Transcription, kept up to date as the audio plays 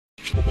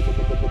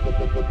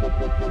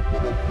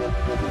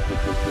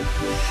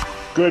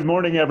Good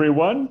morning,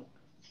 everyone.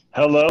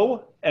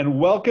 Hello, and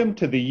welcome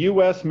to the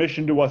U.S.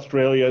 Mission to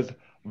Australia's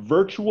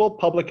virtual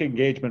public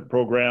engagement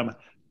program,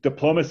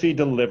 Diplomacy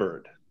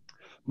Delivered.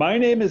 My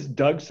name is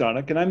Doug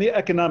Sonic, and I'm the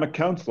Economic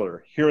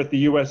Counselor here at the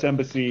U.S.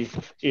 Embassy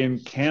in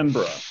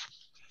Canberra.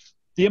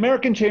 The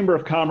American Chamber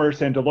of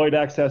Commerce and Deloitte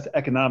Access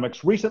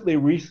Economics recently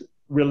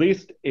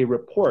released a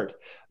report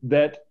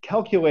that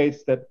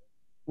calculates that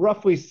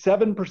roughly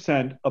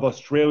 7% of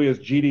Australia's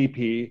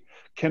GDP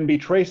can be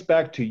traced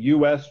back to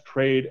U.S.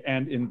 trade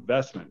and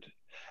investment.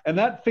 And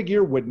that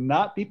figure would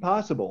not be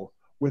possible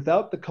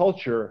without the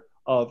culture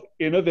of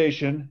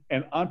innovation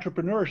and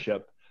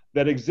entrepreneurship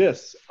that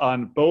exists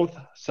on both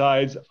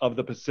sides of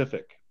the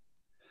Pacific.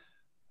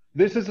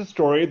 This is a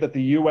story that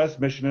the U.S.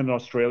 Mission in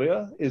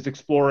Australia is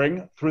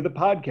exploring through the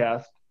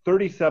podcast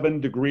 37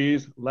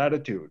 Degrees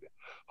Latitude,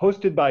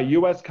 hosted by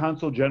U.S.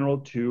 Consul General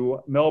to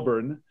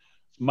Melbourne,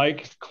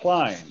 Mike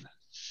Klein.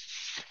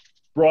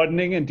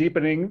 Broadening and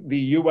deepening the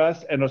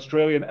U.S. and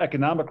Australian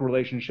economic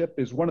relationship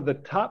is one of the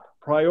top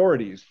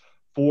priorities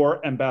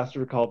for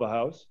Ambassador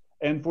Culverhouse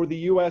and for the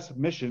U.S.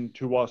 Mission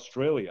to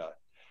Australia.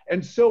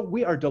 And so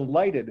we are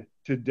delighted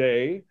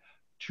today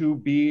to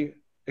be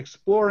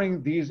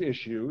exploring these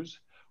issues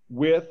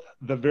with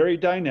the very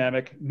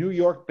dynamic New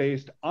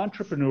York-based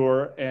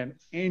entrepreneur and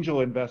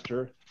angel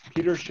investor,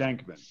 Peter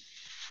Shankman.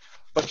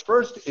 But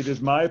first, it is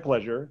my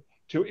pleasure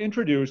to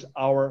introduce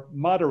our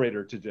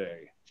moderator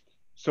today,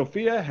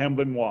 Sophia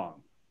Hamblin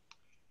Wang.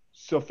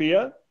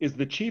 Sophia is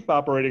the Chief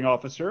Operating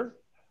Officer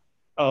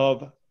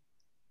of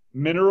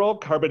Mineral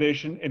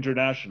Carbonation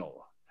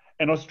International,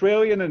 an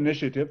Australian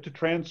initiative to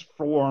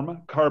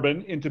transform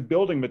carbon into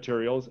building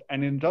materials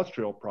and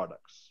industrial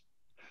products.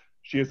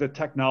 She is a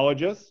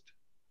technologist,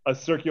 a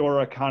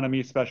circular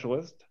economy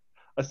specialist,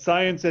 a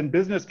science and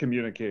business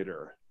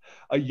communicator,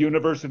 a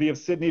University of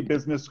Sydney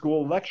Business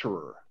School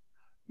lecturer,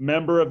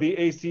 member of the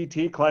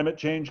ACT Climate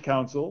Change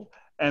Council,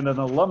 and an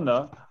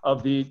alumna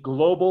of the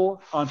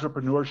Global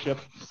Entrepreneurship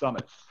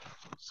Summit.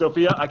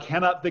 Sophia, I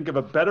cannot think of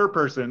a better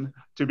person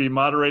to be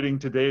moderating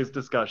today's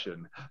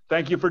discussion.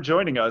 Thank you for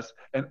joining us,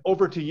 and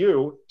over to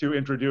you to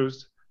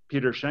introduce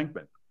Peter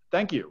Shankman.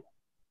 Thank you.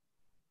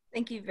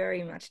 Thank you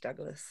very much,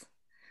 Douglas.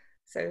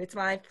 So it's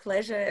my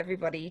pleasure,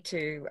 everybody,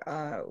 to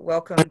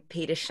welcome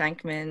Peter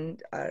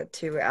Shankman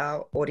to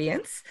our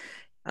audience.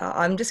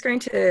 I'm just going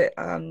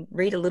to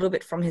read a little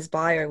bit from his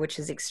bio, which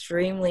is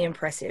extremely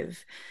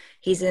impressive.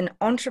 He's an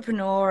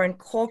entrepreneur and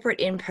corporate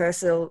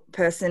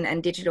in-person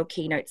and digital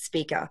keynote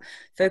speaker,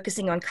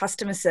 focusing on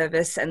customer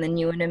service and the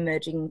new and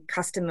emerging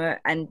customer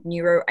and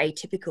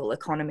neuroatypical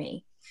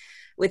economy.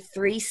 With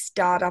 3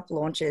 startup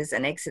launches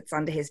and exits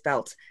under his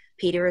belt,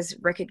 Peter is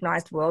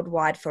recognized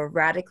worldwide for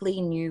radically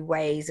new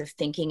ways of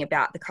thinking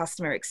about the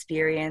customer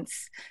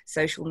experience,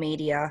 social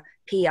media,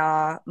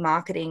 PR,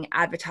 marketing,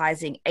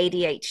 advertising,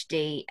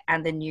 ADHD,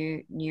 and the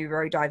new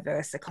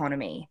neurodiverse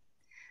economy.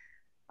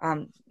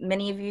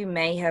 Many of you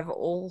may have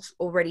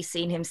already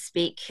seen him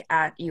speak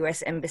at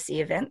US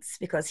Embassy events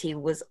because he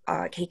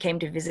came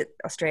to visit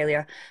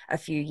Australia a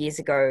few years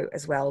ago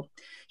as well.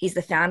 He's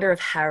the founder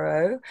of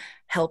Harrow,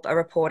 Help a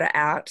Reporter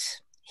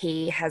Out.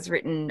 He has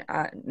written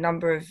a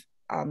number of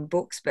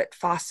books, but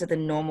Faster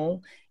Than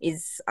Normal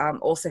is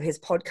also his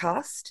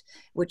podcast,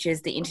 which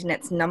is the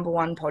internet's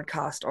 #1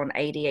 podcast on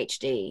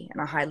ADHD. And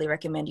I highly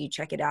recommend you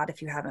check it out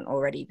if you haven't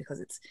already, because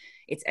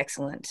it's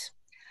excellent.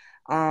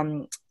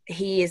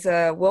 He is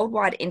a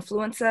worldwide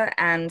influencer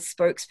and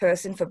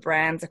spokesperson for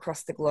brands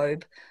across the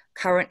globe.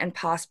 Current and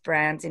past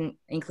brands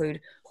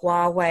include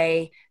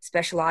Huawei,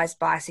 Specialized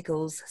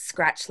Bicycles,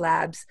 Scratch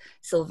Labs,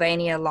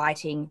 Sylvania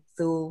Lighting,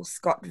 Thule,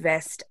 Scott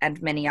Vest,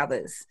 and many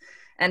others.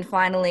 And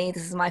finally,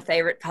 this is my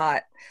favorite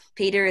part,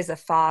 Peter is a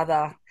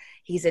father.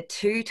 He's a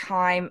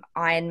 2-time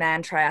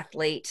Ironman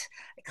triathlete,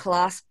 a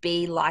Class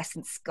B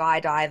licensed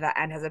skydiver,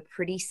 and has a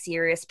pretty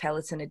serious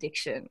Peloton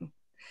addiction.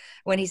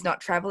 When he's not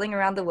traveling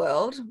around the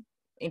world,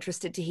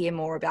 interested to hear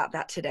more about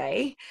that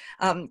today,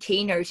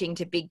 keynoting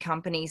to big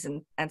companies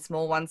and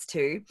small ones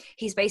too.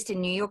 He's based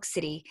in New York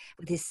City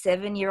with his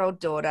 7-year-old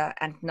daughter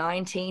and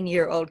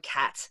 19-year-old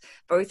cat,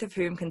 both of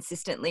whom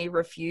consistently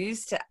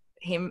refuse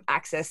him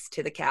access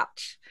to the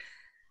couch.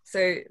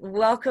 So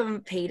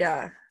welcome,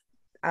 Peter.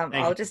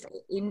 I'll just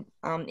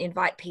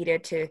invite Peter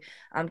to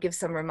give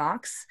some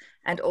remarks.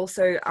 And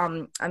also,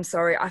 I'm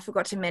sorry, I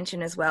forgot to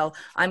mention as well,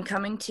 I'm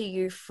coming to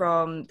you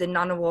from the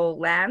Ngunnawal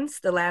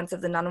lands, the lands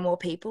of the Ngunnawal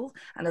people,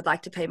 and I'd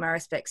like to pay my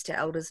respects to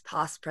elders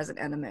past, present,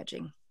 and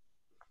emerging.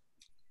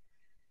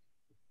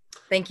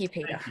 Thank you,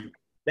 Peter. Thank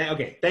you.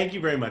 Okay, thank you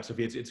very much,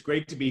 Sophia. It's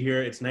great to be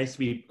here. It's nice to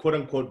be, quote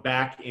unquote,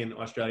 back in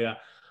Australia.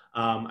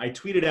 I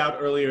tweeted out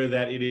earlier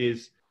that it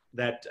is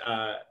that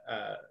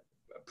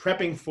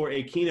prepping for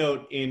a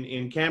keynote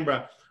in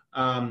Canberra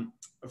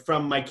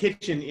from my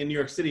kitchen in New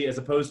York City as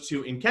opposed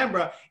to in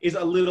Canberra is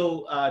a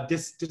little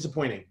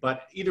disappointing.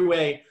 But either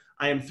way,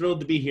 I am thrilled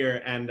to be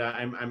here, and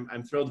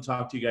I'm thrilled to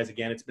talk to you guys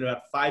again. It's been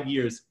about 5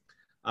 years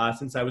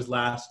since I was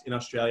last in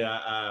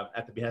Australia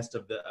at the behest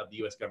of the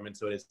U.S. government,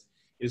 so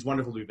it It is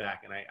wonderful to be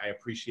back, and I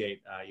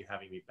appreciate you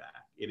having me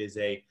back. It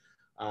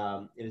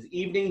is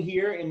evening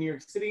here in New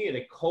York City at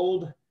a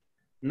cold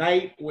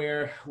night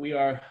where we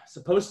are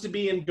supposed to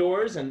be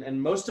indoors,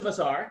 and most of us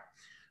are.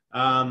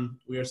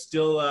 We are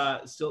still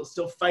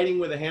fighting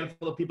with a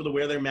handful of people to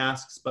wear their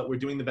masks, but we're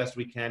doing the best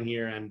we can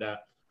here. And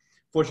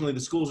fortunately, the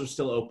schools are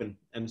still open,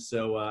 and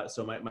so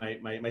my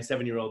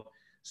 7-year-old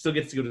still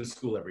gets to go to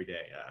school every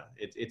day.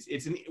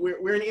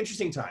 We're in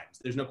interesting times.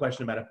 There's no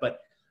question about it.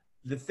 But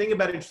the thing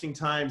about interesting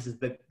times is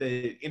that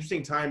the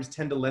interesting times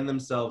tend to lend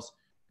themselves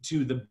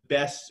to the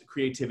best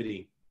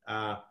creativity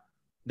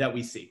that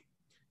we see.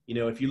 You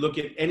know, if you look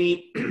at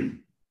any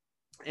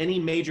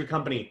major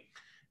company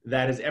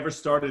that has ever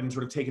started and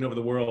sort of taken over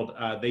the world,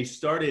 they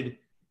started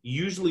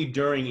usually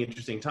during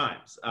interesting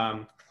times.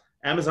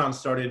 Amazon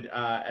started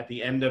at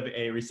the end of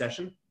a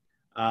recession.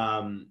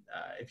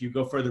 If you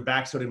go further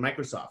back, so did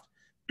Microsoft.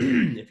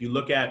 If you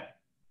look at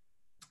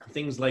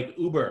things like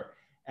Uber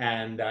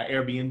and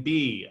Airbnb,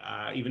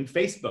 even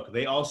Facebook,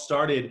 they all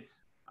started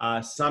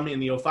some in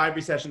the '05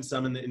 recession,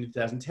 some in the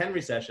 2010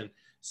 recession.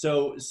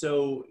 So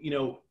you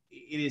know,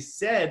 it is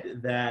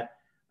said that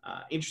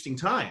interesting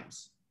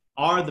times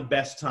are the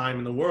best time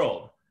in the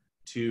world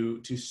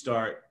to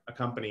start a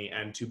company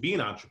and to be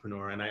an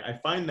entrepreneur. And I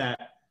find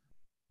that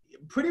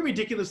pretty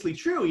ridiculously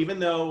true, even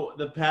though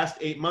the past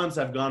 8 months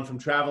I've gone from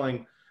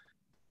traveling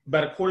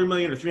about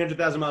 250,000 or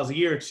 300,000 miles a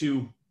year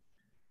to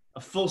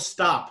a full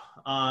stop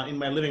in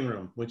my living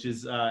room, which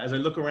is, as I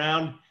look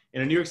around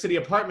in a New York City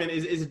apartment,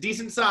 is a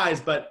decent size,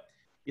 but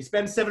you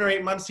spend 7 or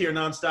 8 months here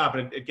nonstop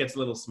and it gets a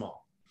little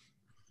small.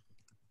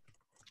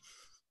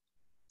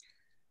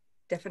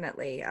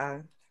 Definitely.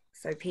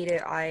 So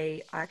Peter,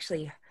 I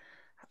actually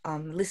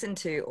listened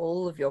to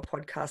all of your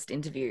podcast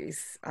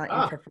interviews in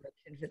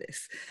preparation for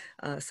this.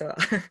 So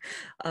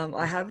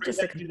I have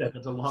just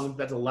that's a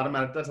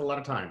lot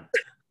of time.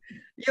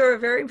 You're a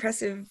very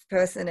impressive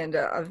person, and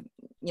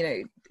you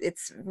know,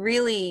 it's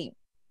really,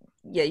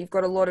 yeah, you've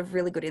got a lot of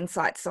really good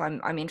insights. So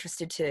I'm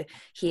interested to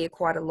hear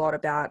quite a lot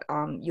about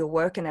your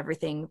work and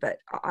everything. But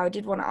I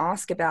did want to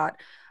ask about.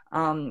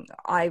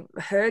 I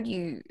heard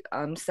you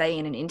say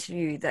in an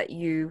interview that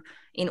you,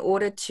 in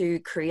order to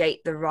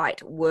create the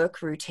right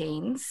work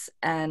routines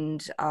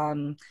and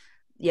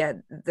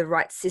the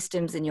right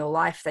systems in your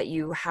life, that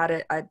you had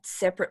a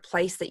separate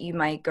place that you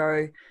may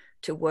go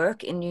to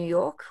work in New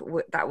York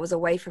that was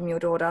away from your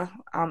daughter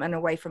and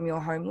away from your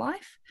home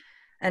life.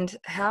 And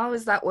how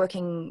is that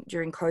working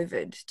during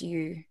COVID?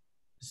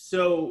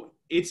 So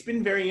it's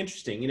been very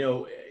interesting. You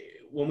know,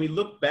 when we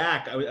look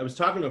back, I was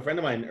talking to a friend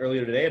of mine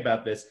earlier today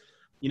about this.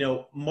 You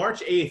know,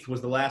 March 8th was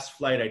the last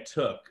flight I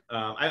took.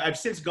 I've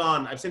since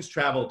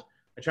traveled.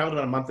 I traveled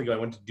about a month ago. I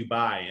went to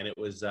Dubai, and it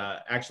was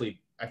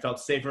actually, I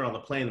felt safer on the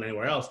plane than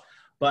anywhere else.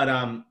 But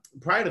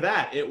prior to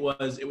that, it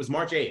was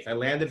March 8th. I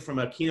landed from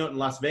a keynote in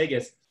Las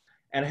Vegas,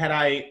 and had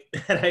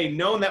I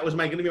known that was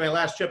going to be my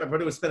last trip, I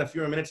probably would spend a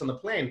few more minutes on the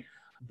plane.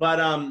 But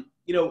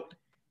you know,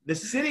 the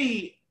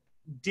city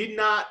did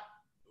not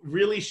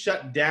really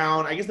shut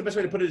down. I guess the best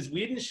way to put it is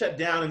we didn't shut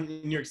down in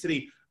New York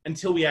City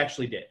until we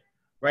actually did.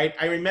 Right?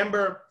 I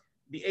remember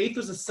the 8th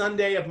was a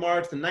Sunday of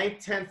March, the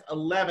 9th, 10th,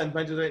 11th,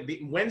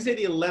 Wednesday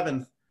the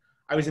 11th,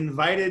 I was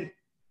invited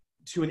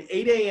to an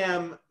 8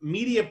 a.m.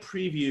 media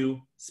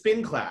preview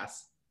spin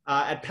class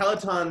at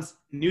Peloton's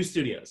new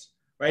studios,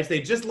 right? So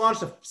they just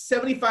launched a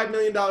 $75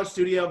 million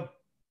studio.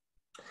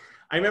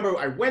 I remember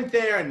I went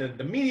there, and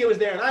the media was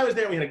there, and I was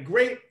there, and we had a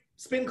great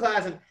spin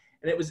class, and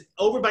it was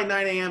over by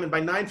 9 a.m., and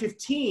by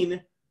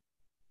 9:15,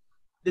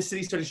 the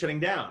city started shutting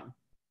down.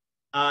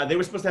 They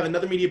were supposed to have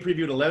another media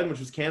preview at 11, which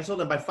was canceled.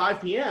 And by 5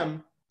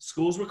 p.m.,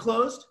 schools were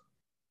closed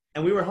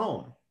and we were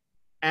home.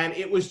 And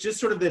it was just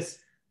sort of this,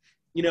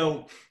 you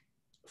know,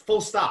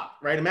 full stop,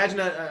 right? Imagine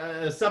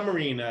a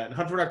submarine in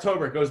Hunt for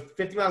October. It goes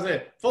 50 miles an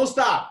hour, full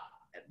stop,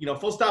 you know,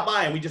 full stop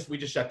by, and we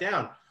just shut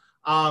down.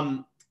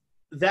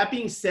 That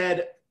being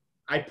said,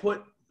 I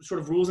put sort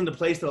of rules into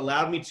place that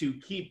allowed me to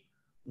keep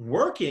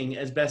working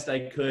as best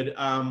I could.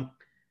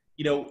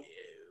 You know,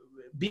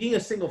 being a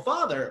single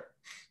father,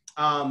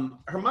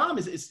 her mom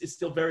is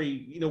still very,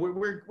 you know,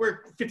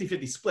 we're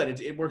 50-50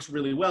 split. It works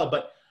really well,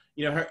 but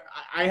you know,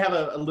 I have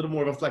a little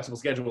more of a flexible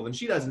schedule than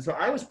she does. And so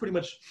I was pretty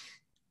much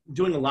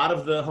doing a lot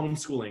of the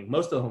homeschooling,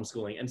 most of the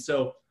homeschooling. And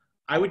so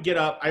I would get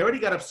up, I already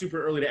got up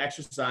super early to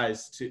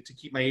exercise to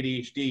keep my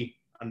ADHD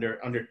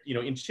under, you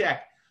know, in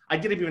check.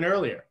 I'd get up even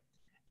earlier,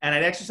 and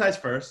I'd exercise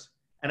first.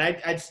 And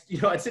I'd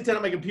sit down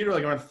at my computer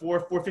like around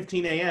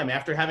 4:15 a.m.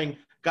 after having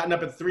gotten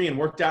up at 3 and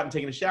worked out and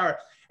taken a shower.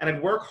 And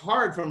I'd work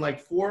hard from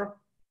like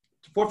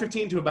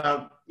 4:15 to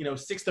about, you know,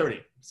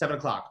 6:30, 7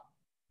 o'clock.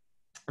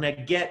 And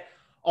I'd get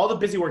all the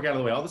busy work out of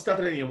the way, all the stuff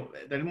that I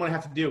didn't want to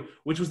have to do,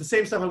 which was the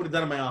same stuff I would have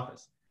done in my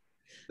office.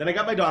 Then I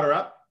got my daughter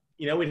up,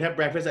 you know, we'd have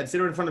breakfast. I'd sit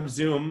her in front of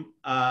Zoom,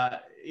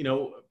 you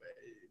know,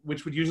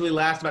 which would usually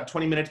last about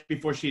 20 minutes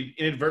before she'd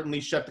inadvertently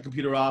shut the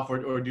computer off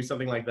or do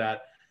something like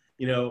that.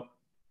 You know,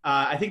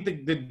 I think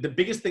the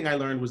biggest thing I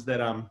learned was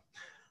that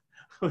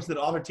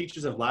all her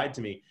teachers have lied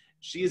to me.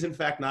 She is in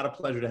fact not a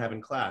pleasure to have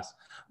in class,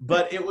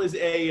 but it was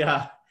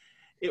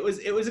it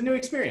was a new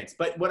experience.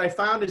 But what I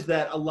found is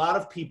that a lot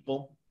of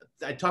people,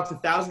 I talked to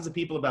thousands of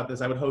people about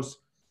this. I would host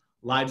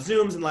live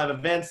Zooms and live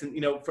events and,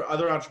 for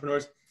other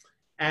entrepreneurs.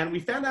 And we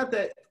found out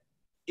that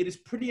it is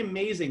pretty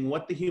amazing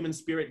what the human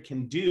spirit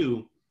can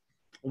do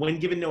when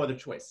given no other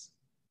choice,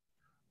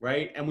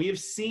 right? And we have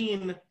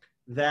seen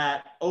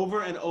that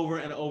over and over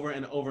and over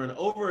and over and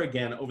over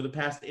again over the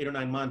past 8 or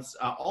 9 months,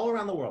 all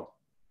around the world.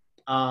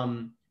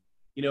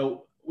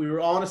 We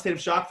were all in a state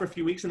of shock for a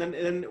few weeks, and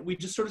then we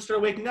just sort of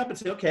started waking up and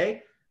say,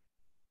 okay,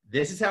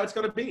 this is how it's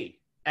going to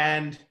be.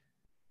 And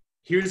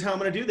here's how I'm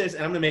going to do this,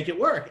 and I'm going to make it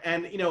work.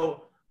 And,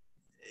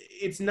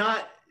 it's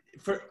not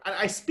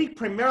I speak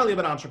primarily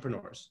about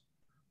entrepreneurs,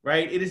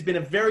 right? It has been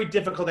a very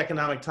difficult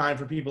economic time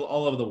for people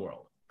all over the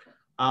world.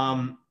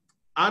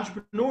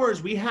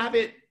 Entrepreneurs, we have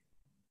it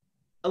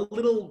a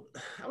little,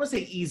 I wouldn't say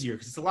easier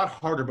because it's a lot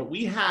harder, but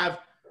we have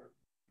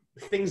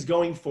things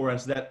going for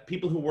us that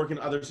people who work in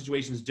other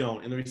situations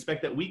don't, in the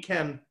respect that we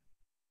can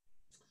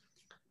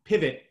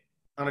pivot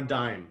on a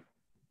dime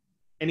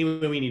any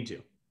way we need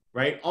to,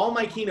 right? All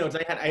my keynotes,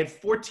 I had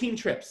 14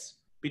 trips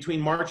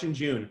between March and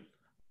June,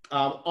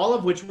 all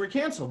of which were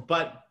canceled,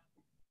 but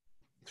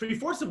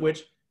 3/4 of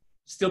which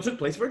still took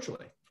place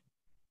virtually.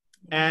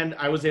 And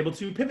I was able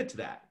to pivot to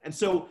that. And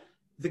so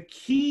the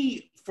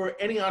key for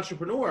any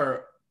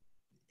entrepreneur,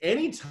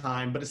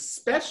 anytime, but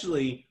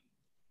especially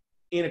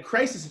in a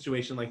crisis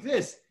situation like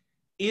this,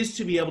 is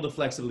to be able to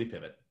flexibly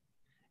pivot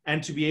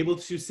and to be able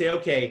to say,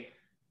 okay,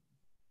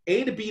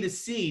 A to B to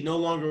C no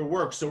longer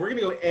works. So we're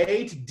going to go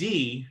A to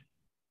D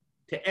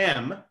to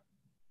M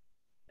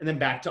and then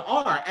back to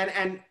R.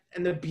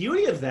 And the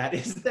beauty of that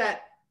is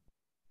that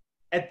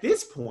at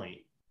this point,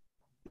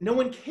 no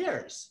one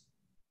cares.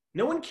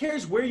 No one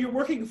cares where you're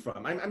working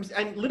from.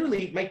 I'm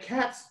literally, my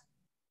cat's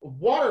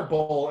water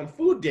bowl and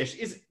food dish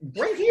is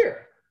right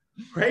here,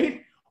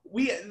 right?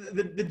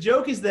 The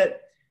joke is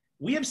that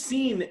we have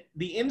seen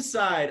the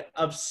inside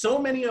of so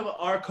many of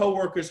our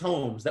coworkers'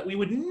 homes that we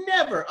would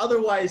never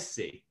otherwise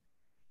see.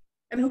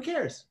 And who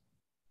cares?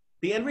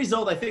 The end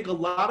result, I think a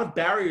lot of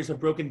barriers have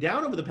broken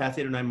down over the past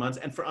 8 or 9 months.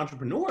 And for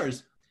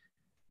entrepreneurs,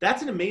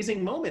 that's an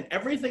amazing moment.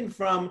 Everything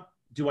from,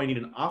 do I need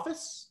an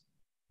office?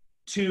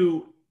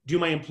 To, do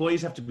my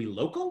employees have to be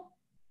local?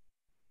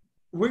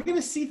 We're going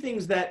to see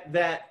things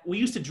that we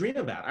used to dream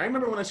about. I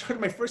remember when I started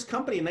my first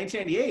company in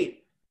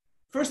 1998,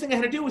 first thing I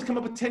had to do was come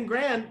up with 10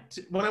 grand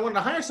when I wanted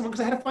to hire someone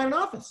because I had to find an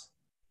office.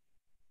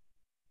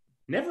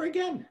 Never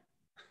again.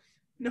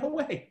 No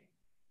way.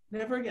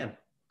 Never again.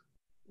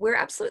 We're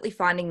absolutely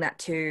finding that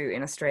too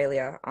in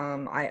Australia.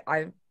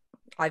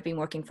 I've been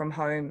working from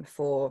home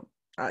for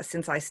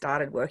since I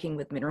started working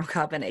with Mineral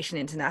Carbonation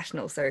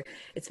International. So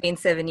it's been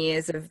 7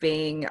 years of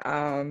being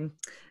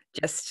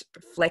just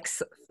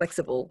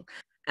flexible.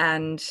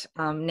 And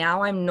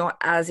now I'm not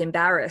as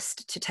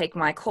embarrassed to take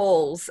my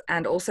calls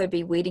and also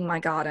be weeding my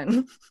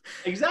garden.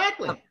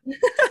 Exactly.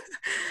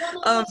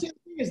 The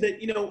thing is that,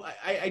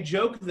 I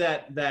joke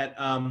that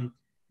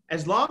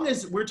as long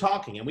as we're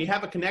talking and we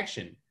have a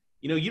connection,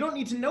 you don't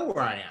need to know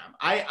where I am.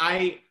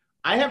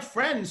 I have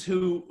friends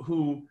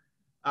who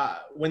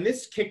when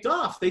this kicked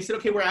off, they said,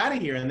 okay, we're out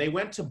of here. And they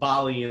went to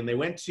Bali and they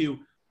went to,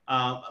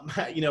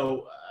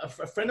 a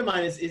friend of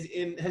mine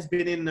has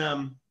been in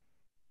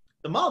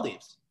the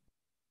Maldives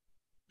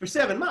for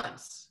 7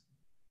 months.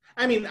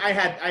 I mean, I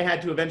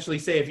had to eventually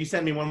say, if you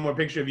send me one more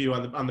picture of you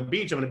on the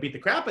beach, I'm going to beat the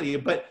crap out of you.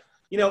 But,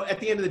 at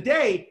the end of the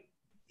day,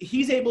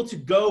 he's able to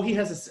go, he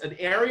has an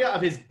area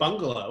of his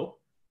bungalow,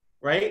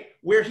 right?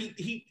 Where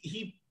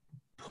he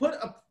put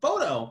a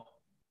photo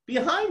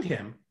behind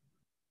him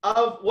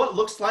of what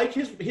looks like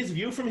his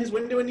view from his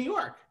window in New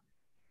York.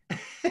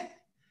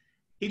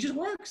 He just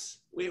works.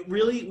 We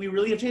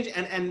really have changed.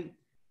 And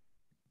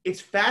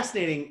it's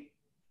fascinating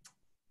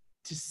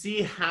to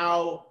see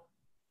how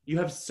you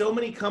have so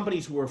many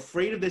companies who are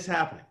afraid of this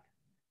happening.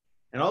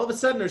 And all of a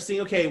sudden they're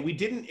seeing, okay, we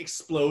didn't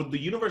explode. The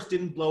universe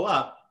didn't blow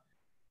up.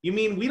 You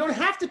mean we don't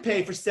have to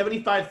pay for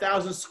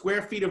 75,000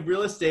 square feet of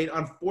real estate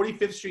on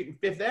 45th Street and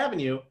 5th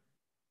Avenue?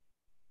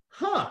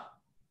 Huh.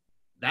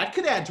 That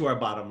could add to our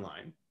bottom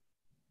line.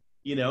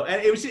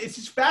 And it's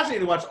just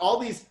fascinating to watch all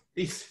these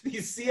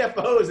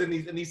CFOs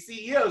and these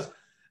CEOs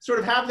sort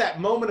of have that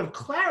moment of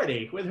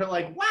clarity where they're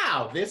like,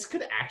 wow, this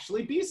could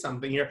actually be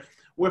something here.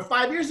 Where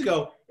 5 years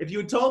ago, if you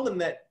had told them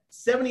that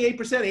 78%,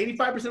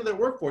 85% of their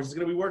workforce is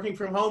going to be working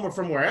from home or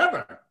from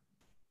wherever,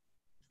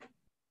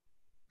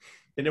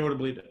 they never would have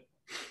believed it.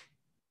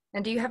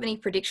 And do you have any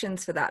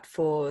predictions for that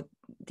for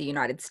the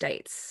United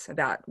States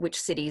about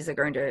which cities are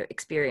going to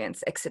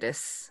experience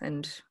exodus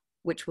and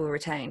which will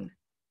retain?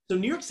 So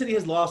New York City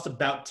has lost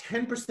about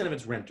 10% of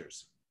its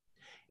renters.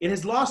 It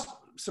has lost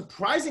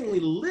surprisingly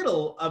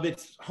little of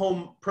its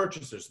home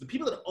purchasers. The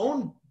people that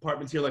own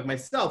apartments here, like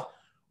myself,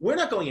 we're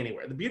not going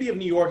anywhere. The beauty of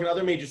New York and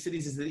other major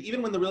cities is that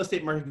even when the real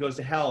estate market goes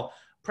to hell,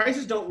 sale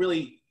prices don't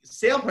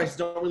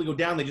really go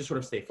down, they just sort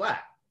of stay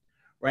flat,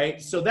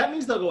 right? So that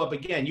means they'll go up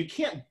again. You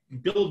can't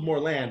build more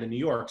land in New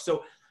York.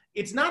 So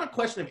it's not a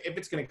question of if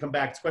it's going to come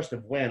back, it's a question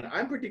of when.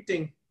 I'm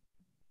predicting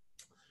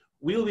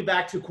we will be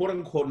back to quote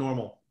unquote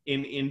normal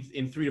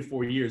in 3 to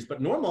 4 years.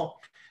 But normal,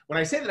 when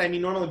I say that, I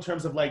mean normal in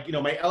terms of like, you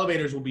know, my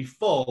elevators will be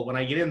full when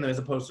I get in them, as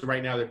opposed to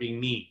right now they're being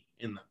me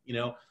in them, you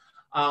know.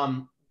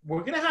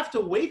 We're going to have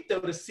to wait, though,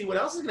 to see what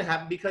else is going to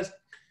happen, because,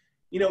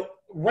 you know,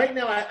 right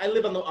now I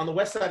live on the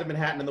west side of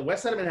Manhattan, and the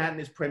west side of Manhattan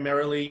is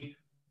primarily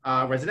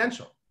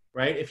residential,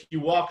 right? If you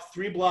walk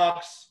 3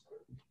 blocks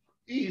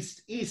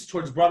east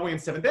towards Broadway and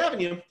 7th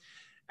Avenue,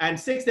 and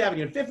 6th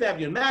Avenue and 5th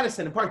Avenue and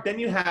Madison and Park, then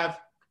you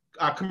have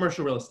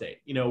commercial real estate.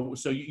 You know,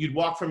 so you'd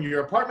walk from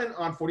your apartment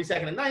on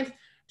 42nd and 9th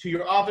to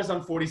your office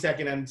on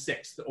 42nd and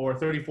 6th, or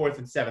 34th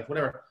and 7th,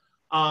 whatever.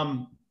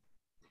 I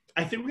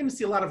think we're going to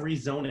see a lot of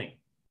rezoning,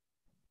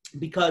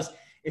 because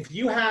if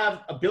you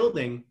have a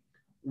building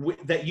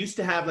that used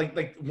to have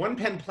like One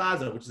Penn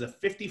Plaza, which is a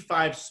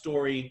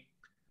 55-story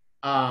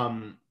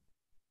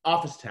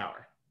office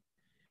tower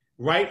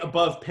right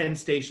above Penn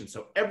Station.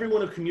 So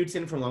everyone who commutes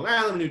in from Long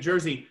Island, New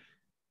Jersey,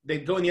 they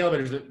go in the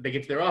elevators, they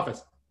get to their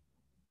office.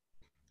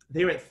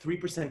 They're at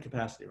 3%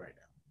 capacity right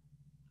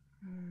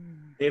now.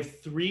 They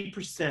have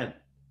 3%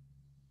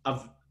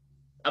 of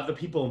the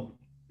people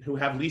who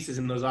have leases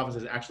in those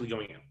offices actually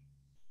going in.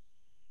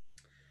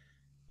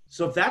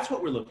 So if that's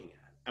what we're looking at,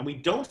 and we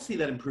don't see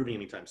that improving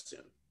anytime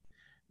soon,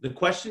 the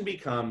question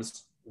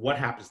becomes, what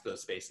happens to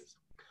those spaces?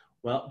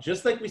 Well,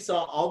 just like we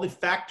saw all the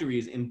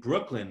factories in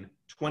Brooklyn,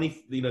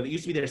 that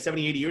used to be there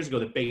 70, 80 years ago,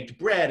 that baked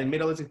bread and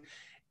made all this.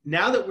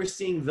 Now that we're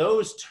seeing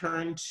those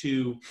turn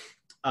to,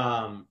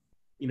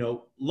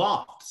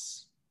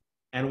 lofts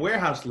and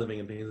warehouse living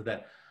and things like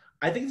that,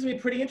 I think it's going to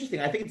be pretty interesting.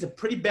 I think it's a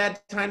pretty bad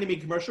time to be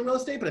commercial real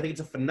estate, but I think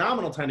it's a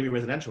phenomenal time to be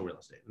residential real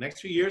estate. The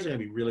next few years are going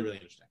to be really, really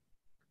interesting.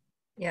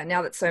 Yeah,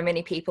 now that so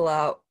many people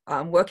are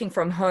working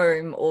from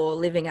home or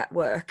living at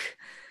work.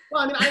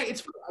 Well, I mean,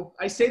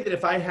 I say that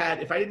if I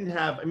didn't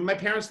have, my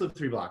parents live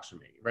 3 blocks from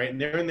me, right? And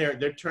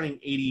they're turning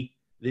 80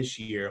 this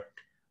year.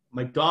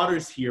 My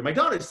daughter's here. My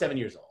daughter's 7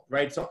 years old,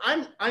 right? So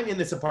I'm in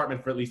this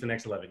apartment for at least the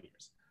next 11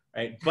 years,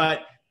 right?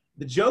 But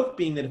the joke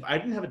being that if I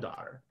didn't have a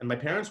daughter and my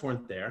parents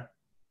weren't there,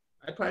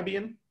 I'd probably be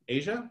in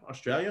Asia,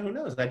 Australia, who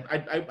knows?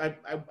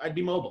 I'd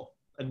be mobile.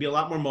 I'd be a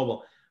lot more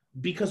mobile,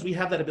 because we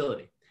have that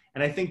ability.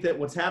 And I think that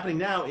what's happening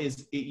now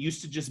is, it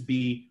used to just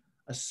be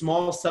a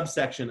small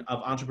subsection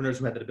of entrepreneurs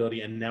who had that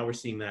ability, and now we're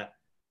seeing that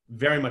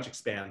very much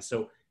expand.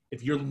 So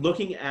if you're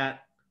looking at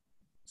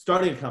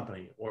starting a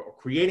company or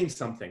creating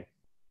something,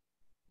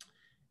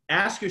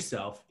 ask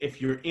yourself,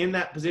 if you're in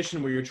that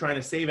position where you're trying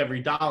to save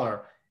every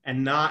dollar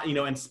and not,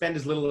 and spend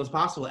as little as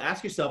possible,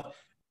 ask yourself,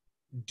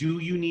 do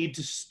you need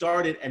to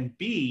start it and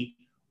be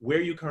where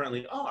you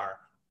currently are?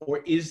 Or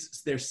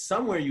is there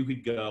somewhere you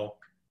could go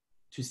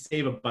to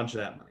save a bunch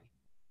of that money?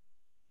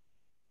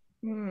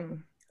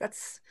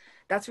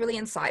 That's really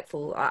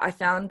insightful. I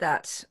found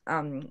that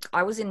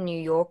I was in New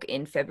York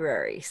in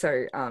February.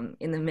 So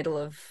in the middle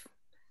of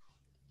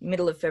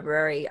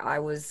February, I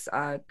was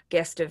a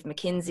guest of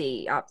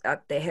McKinsey up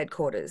at their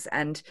headquarters,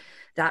 and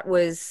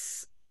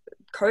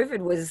COVID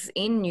was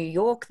in New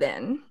York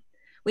then.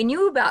 We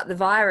knew about the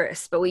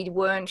virus, but we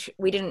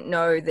didn't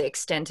know the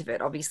extent of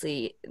it.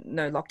 Obviously,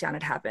 no lockdown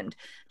had happened.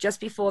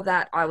 Just before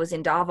that, I was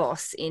in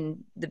Davos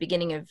in the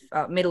beginning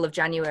of, middle of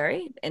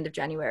January, end of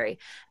January.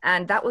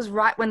 And that was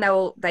right when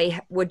they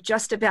were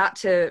just about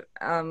to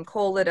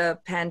call it a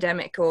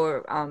pandemic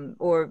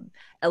or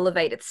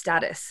elevate its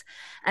status.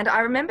 And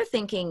I remember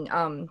thinking,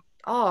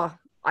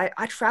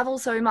 I travel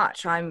so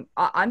much.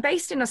 I'm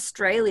based in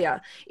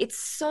Australia. It's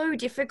so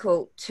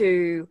difficult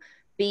to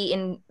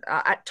be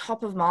at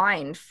top of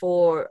mind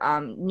for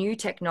new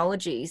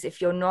technologies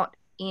if you're not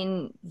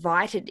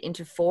invited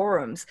into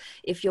forums,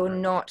 if you're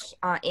not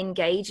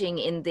engaging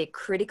in the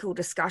critical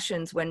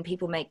discussions when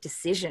people make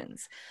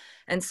decisions.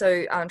 And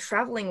so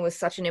traveling was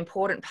such an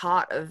important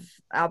part of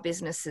our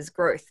business's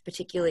growth,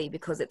 particularly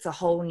because it's a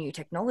whole new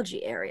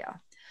technology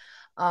area.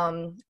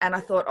 And I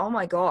thought, oh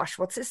my gosh,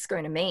 what's this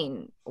going to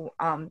mean?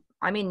 I'm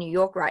in New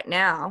York right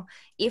now.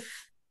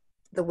 If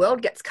the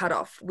world gets cut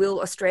off,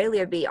 will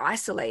Australia be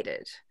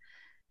isolated?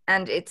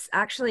 And it's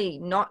actually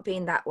not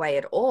been that way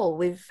at all.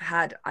 We've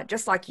had,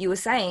 just like you were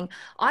saying,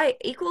 I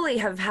equally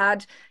have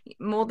had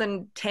more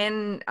than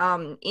 10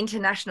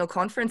 international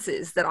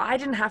conferences that I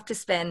didn't have to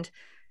spend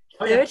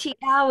 30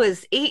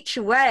 hours each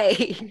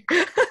way.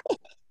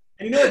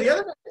 And the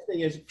other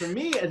thing is, for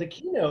me as a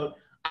keynote,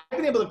 I've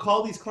been able to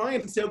call these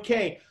clients and say,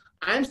 okay,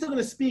 I'm still going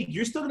to speak.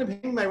 You're still going to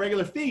pay me my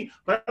regular fee,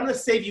 but I'm going to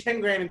save you 10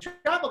 grand in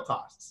travel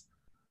costs.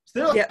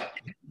 Still,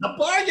 a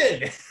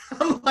bargain.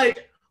 I'm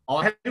like, all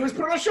I have to do is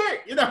put on a shirt.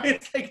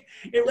 It's like,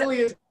 it really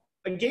is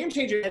a game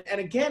changer.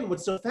 And again,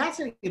 what's so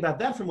fascinating about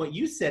that, from what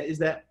you said, is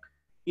that,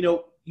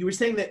 you were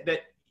saying that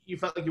you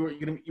felt like you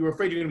were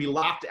afraid you're going to be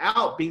locked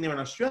out being there in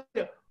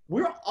Australia.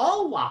 We're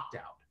all locked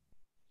out,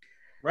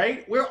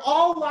 right? We're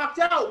all locked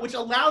out, which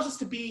allows us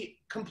to be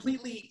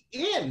completely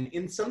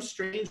in some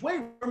strange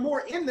way. We're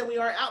more in than we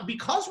are out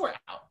because we're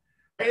out.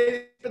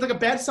 Right? It's like a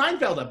bad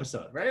Seinfeld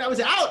episode, right? I was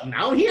out, and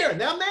now I'm here, and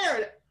now I'm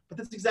there. But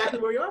that's exactly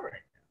where we are right now.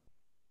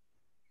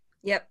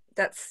 Yep.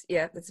 That's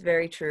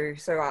very true.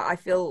 So I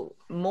feel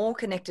more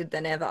connected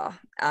than ever.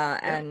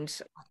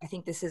 And I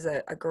think this is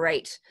a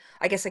great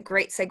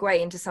segue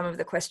into some of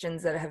the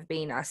questions that have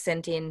been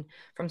sent in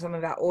from some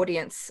of our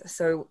audience.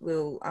 So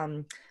we'll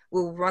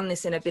run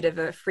this in a bit of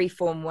a free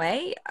form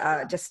way.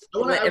 I just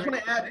want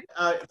to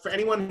add, for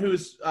anyone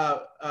who's,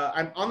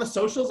 I'm on the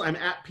socials, I'm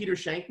at Peter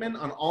Shankman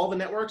on all the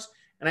networks.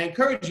 And I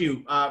encourage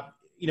you,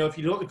 if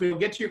you don't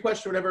get to your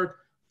question or whatever,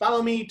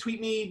 follow me,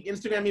 tweet me,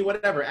 Instagram me,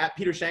 whatever, at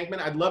Peter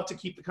Shankman. I'd love to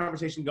keep the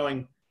conversation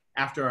going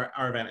after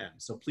our event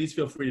ends. So please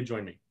feel free to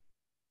join me.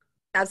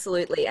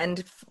 Absolutely.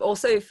 And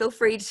also feel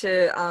free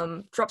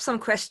to drop some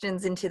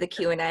questions into the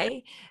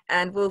Q&A,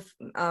 and we'll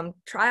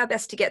try our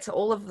best to get to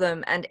all of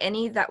them. And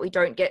any that we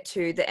don't get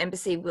to, the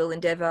embassy will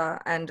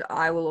endeavor, and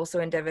I will also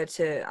endeavor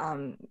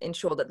to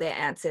ensure that they're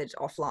answered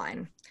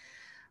offline.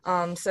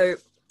 So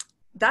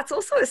that's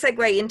also a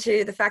segue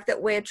into the fact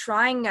that we're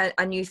trying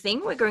a new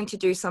thing. We're going to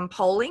do some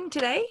polling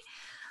today.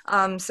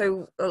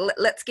 So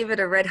let's give it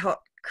a red hot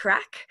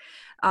crack.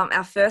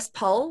 Our first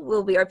poll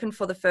will be open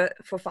for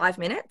 5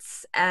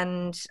 minutes.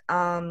 And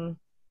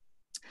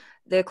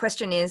the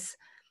question is,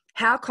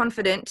 how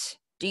confident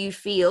do you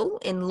feel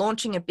in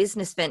launching a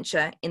business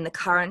venture in the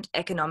current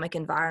economic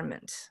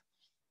environment?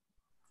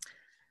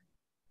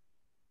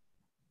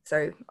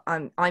 So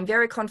I'm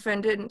very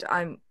confident.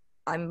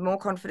 I'm more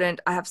confident.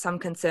 I have some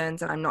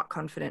concerns, and I'm not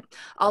confident.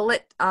 I'll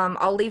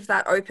leave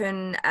that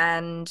open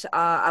and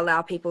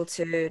allow people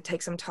to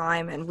take some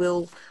time, and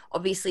we'll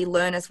obviously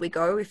learn as we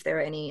go if there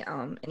are any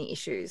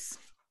issues.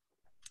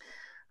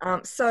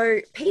 So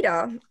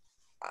Peter,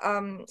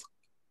 one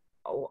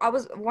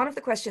of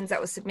the questions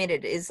that was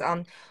submitted is,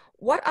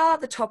 what are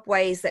the top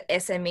ways that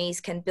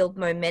SMEs can build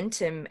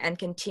momentum and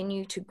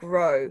continue to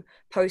grow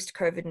post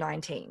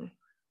COVID-19?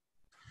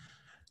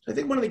 I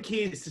think one of the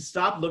keys is to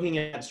stop looking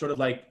at sort of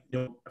like,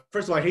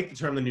 first of all, I hate the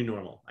term the new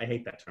normal. I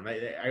hate that term.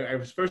 I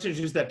was first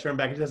introduced that term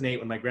back in 2008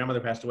 when my grandmother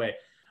passed away.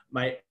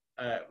 My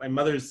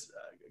mother's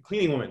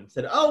cleaning woman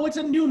said, "Oh, it's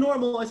a new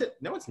normal." I said,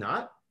 "No, it's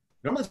not.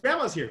 Normal is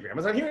grandma's here.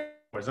 Grandma's not here.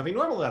 There's nothing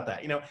normal about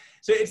that."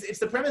 So it's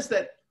the premise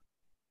that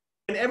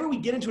whenever we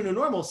get into a new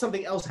normal,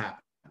 something else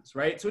happens,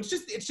 right? So it's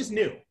just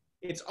new.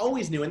 It's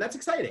always new, and that's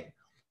exciting.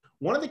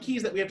 One of the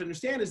keys that we have to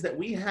understand is that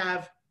we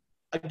have,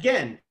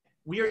 again,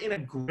 we are in a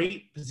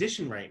great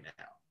position right now.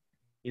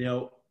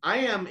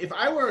 If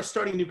I were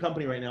starting a new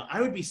company right now,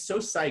 I would be so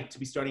psyched to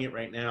be starting it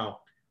right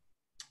now,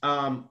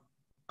 on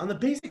the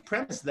basic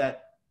premise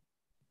that,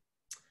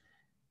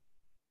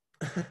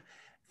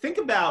 think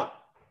about,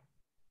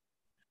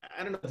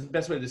 I don't know the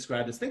best way to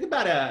describe this. Think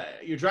about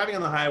you're driving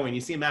on the highway and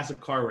you see a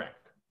massive car wreck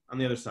on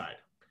the other side,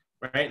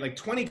 right? Like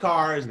 20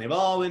 cars, and they've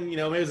all been,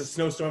 maybe it was a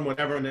snowstorm,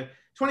 whatever, and then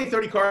 20,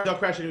 30 cars all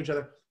crash into each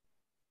other.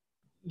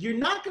 You're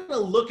not going to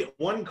look at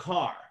one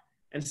car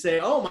and say,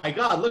 "Oh my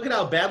God, look at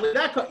how badly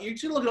that car." You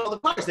should look at all the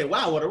cars and say,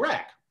 "Wow, what a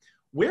wreck."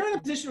 We're in a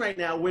position right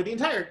now where the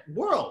entire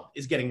world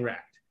is getting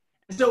wrecked.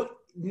 And so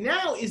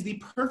now is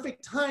the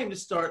perfect time to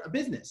start a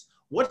business.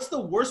 What's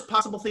the worst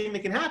possible thing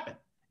that can happen?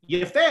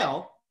 You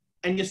fail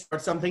and you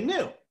start something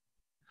new.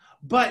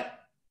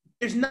 But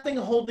there's nothing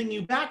holding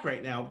you back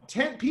right now.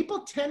 People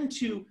tend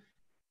to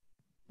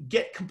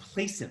get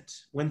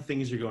complacent when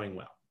things are going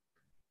well.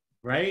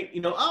 Right?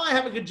 "Oh, I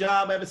have a good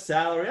job. I have a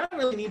salary. I don't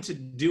really need to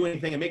do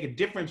anything and make a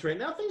difference right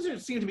now.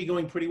 Things seem to be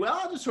going pretty well.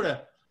 I'll just sort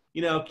of,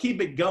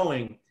 keep it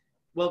going."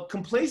 Well,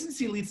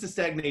 complacency leads to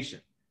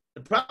stagnation.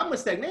 The problem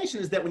with stagnation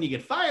is that when you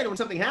get fired or when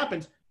something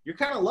happens, you're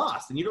kind of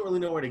lost and you don't really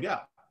know where to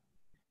go.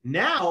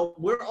 Now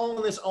we're all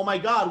in this, "Oh my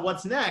God,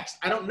 what's next?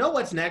 I don't know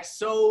what's next.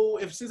 So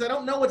since I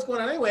don't know what's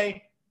going on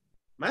anyway,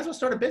 might as well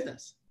start a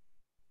business."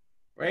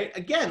 Right?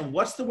 Again,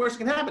 what's the worst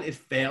that can happen? It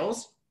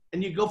fails.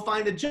 And you go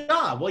find a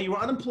job. Well, you were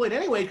unemployed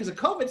anyway because of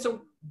COVID,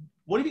 so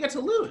what have you got to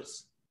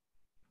lose?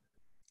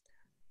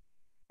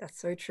 That's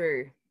so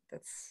true.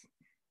 It's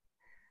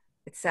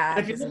sad.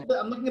 If you look,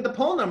 I'm looking at the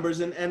poll numbers,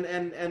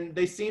 and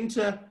they seem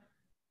to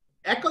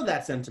echo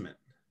that sentiment.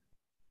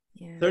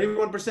 Yeah.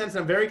 31%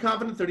 I'm very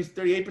confident.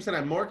 38%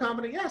 I'm more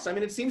confident. Yes, I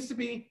mean, it seems to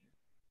be,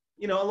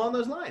 along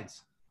those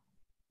lines.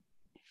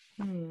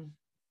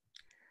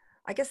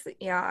 I guess,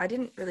 I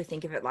didn't really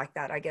think of it like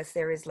that. I guess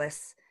there is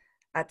less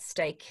at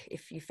stake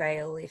if you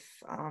fail,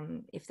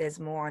 if there's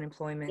more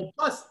unemployment. Well,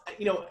 plus,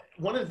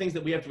 one of the things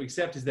that we have to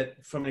accept is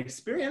that from an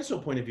experiential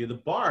point of view, the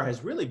bar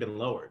has really been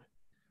lowered,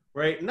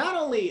 right? Not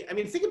only,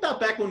 think about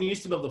back when we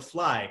used to be able to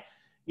fly,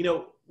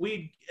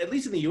 we, at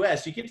least in the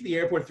US, you get to the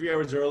airport 3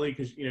 hours early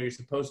because, you're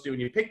supposed to, and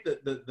you pick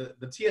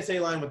the TSA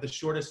line with the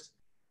shortest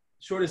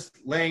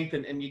length,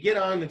 and you get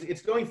on,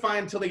 it's going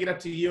fine until they get up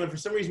to you, and for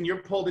some reason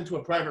you're pulled into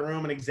a private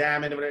room and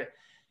examined, and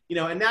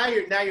now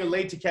you're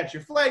late to catch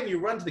your flight, and you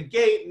run to the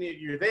gate, and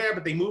you're there,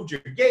 but they moved your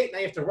gate. Now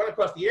you have to run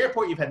across the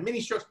airport. You've had mini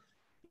strokes.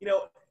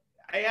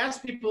 I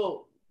asked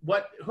people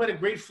who had a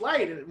great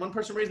flight, and one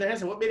person raised their hand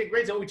and said, "What made it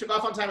great?" So we took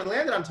off on time and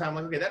landed on time. I'm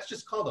like, okay, that's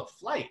just called a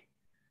flight.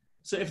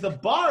 So if the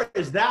bar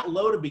is that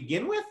low to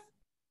begin with,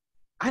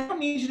 I don't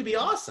need you to be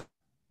awesome.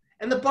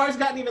 And the bar's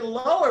gotten even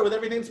lower with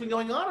everything that's been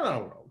going on in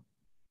our world,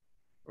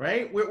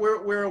 right?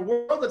 We're a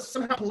world that's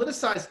somehow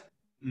politicized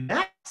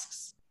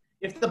masks.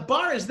 If the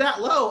bar is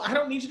that low, I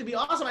don't need you to be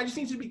awesome. I just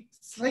need you to be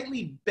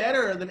slightly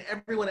better than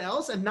everyone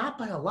else and not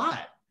by a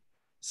lot.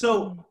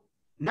 So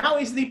now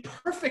is the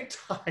perfect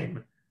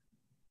time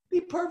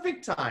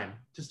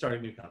to start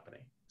a new company,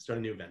 start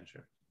a new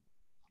venture.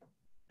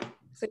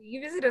 So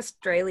you visited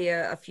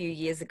Australia a few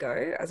years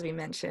ago, as we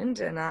mentioned,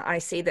 and I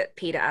see that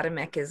Peter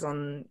Adamek is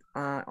on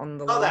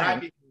the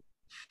line.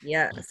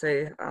 Yeah,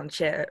 so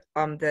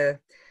I'm the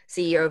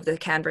CEO of the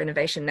Canberra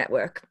Innovation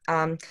Network.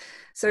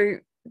 So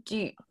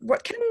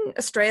what can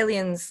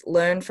Australians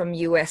learn from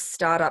US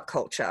startup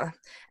culture,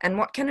 and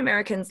what can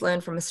Americans learn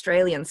from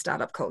Australian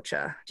startup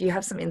culture? Do you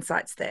have some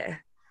insights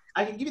there?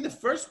 I can give you the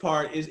first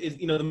part is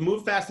the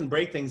move fast and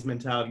break things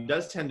mentality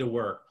does tend to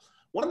work.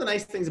 One of the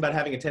nice things about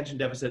having attention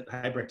deficit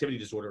hyperactivity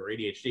disorder, or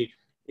ADHD,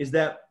 is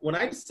that when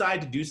I decide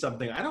to do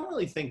something, I don't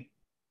really think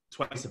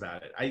twice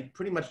about it. I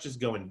pretty much just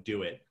go and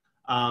do it.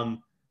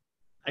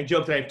 I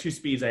joke that I have two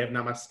speeds. I have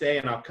namaste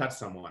and I'll cut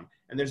someone.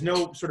 And there's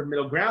no sort of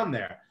middle ground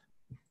there.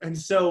 And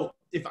so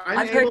if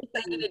I've heard you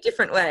say it in a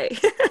different way.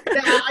 Yeah,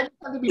 I just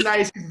have to be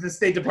nice because the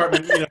State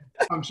Department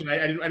function.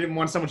 I didn't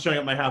want someone showing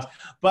up at my house.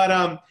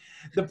 But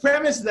the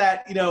premise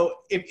that,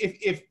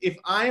 if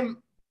I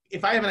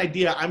have an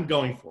idea, I'm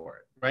going for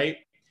it, right?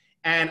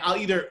 And I'll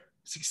either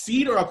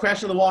succeed or I'll crash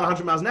into the wall at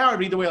 100 miles an hour,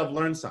 but either way I've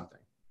learned something.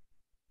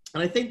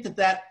 And I think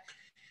that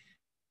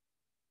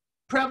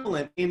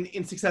prevalent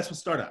in successful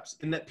startups,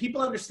 in that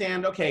people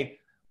understand, okay,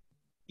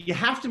 you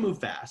have to move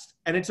fast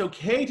and it's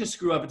okay to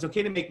screw up. It's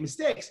okay to make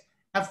mistakes.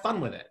 Have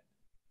fun with it,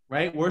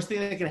 right? Worst thing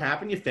that can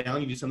happen, you fail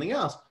and you do something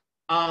else.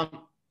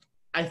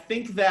 I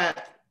think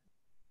that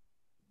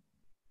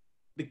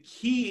the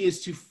key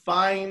is to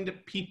find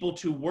people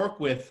to work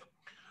with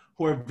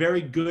who are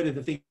very good at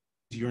the things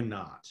you're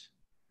not,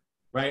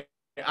 right?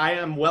 I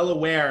am well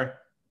aware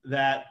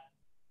that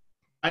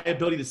my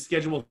ability to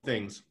schedule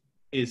things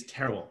is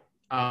terrible.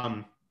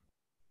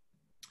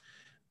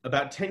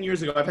 About 10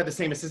 years ago, I've had the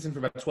same assistant for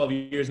about 12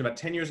 years. About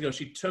 10 years ago,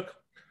 she took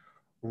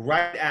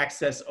right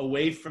access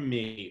away from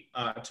me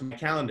to my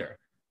calendar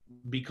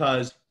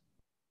because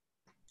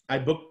I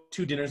booked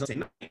 2 dinners on the same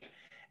night.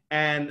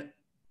 And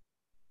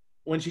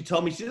when she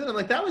told me, she said, I'm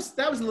like, that was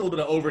a little bit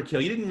of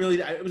overkill. You didn't really,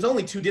 it was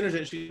only 2 dinners.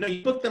 And she, no,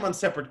 you booked them on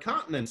separate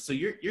continents. So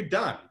you're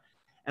done.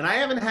 And I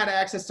haven't had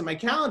access to my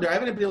calendar. I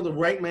haven't been able to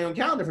write my own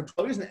calendar for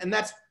 12 years. And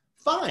that's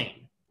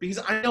fine because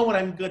I know what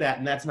I'm good at.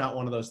 And that's not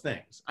one of those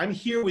things. I'm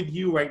here with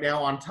you right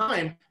now on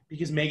time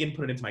because Megan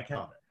put it into my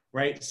calendar,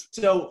 right?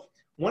 So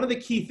one of the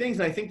key things,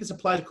 and I think this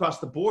applies across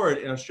the board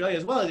in Australia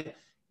as well, is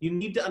you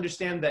need to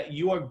understand that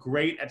you are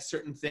great at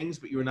certain things,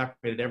 but you are not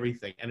great at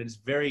everything. And it's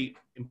very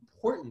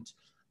important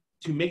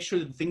to make sure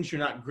that the things you're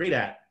not great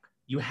at,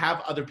 you have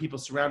other people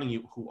surrounding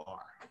you who are.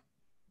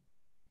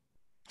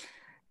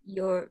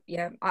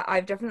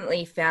 I've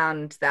definitely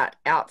found that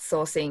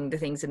outsourcing the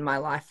things in my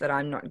life that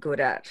I'm not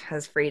good at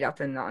has freed up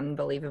an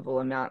unbelievable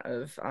amount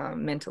of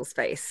mental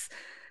space.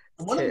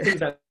 One of the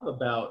things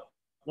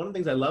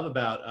I love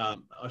about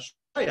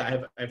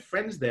Australia, I have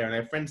friends there, and I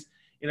have friends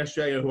in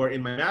Australia who are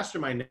in my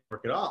mastermind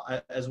network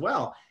as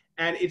well.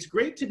 And it's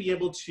great to be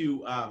able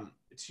to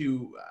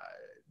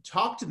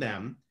talk to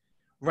them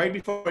right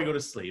before I go to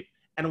sleep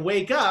and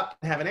wake up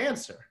and have an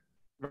answer,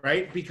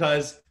 right?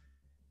 Because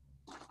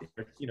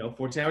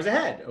 14 hours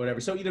ahead or whatever.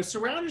 So,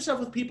 surround yourself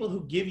with people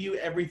who give you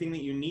everything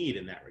that you need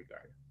in that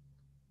regard.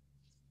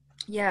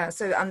 Yeah,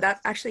 so that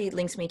actually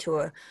links me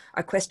to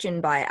a question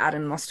by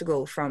Adam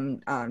Mostigal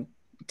from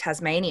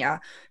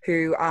Tasmania,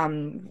 who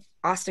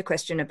asked a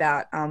question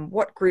about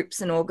what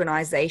groups and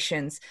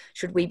organizations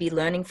should we be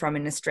learning from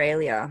in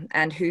Australia,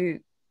 and who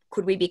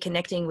could we be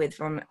connecting with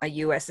from a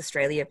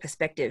US-Australia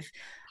perspective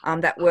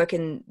that work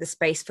in the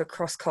space for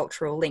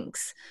cross-cultural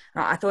links.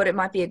 I thought it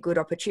might be a good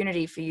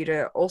opportunity for you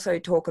to also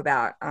talk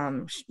about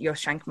your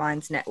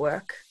Shankman's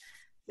network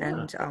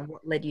and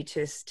what led you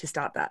to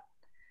start that.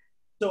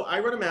 So I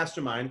run a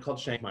mastermind called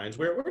Shankminds.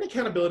 We're an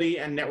accountability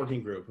and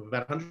networking group of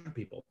about 100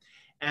 people.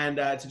 And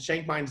it's at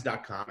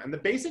shankminds.com. And the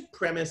basic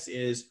premise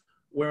is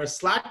we're a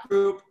Slack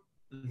group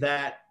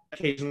that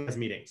occasionally has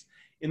meetings,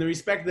 in the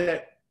respect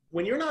that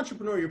when you're an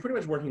entrepreneur, you're pretty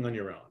much working on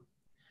your own,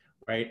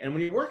 right? And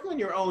when you're working on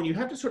your own, you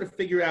have to sort of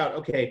figure out,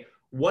 okay,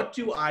 what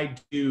do I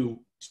do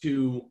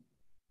to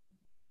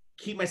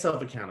keep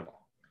myself accountable,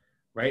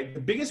 right?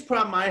 The biggest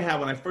problem I had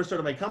when I first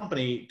started my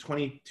company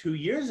 22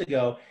 years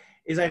ago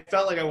is I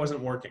felt like I wasn't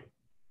working,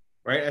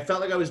 right? I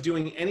felt like I was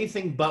doing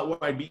anything but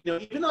what I'd be,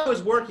 even though I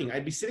was working,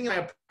 I'd be sitting in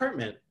my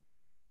apartment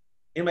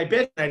in my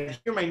bed and I'd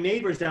hear my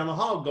neighbors down the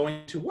hall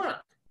going to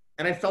work.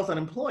 And I felt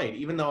unemployed,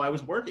 even though I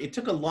was working. It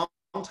took a long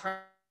time.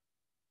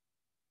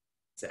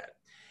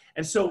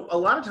 And so a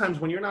lot of times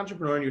when you're an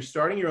entrepreneur and you're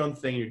starting your own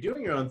thing, you're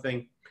doing your own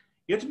thing,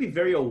 you have to be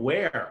very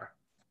aware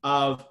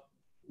of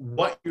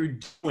what you're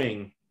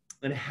doing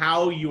and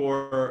how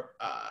you're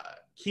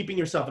keeping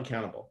yourself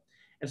accountable.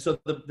 And so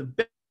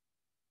the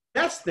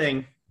best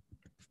thing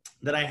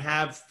that I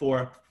have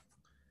for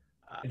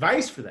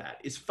advice for that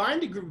is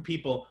find a group of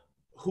people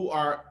who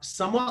are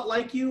somewhat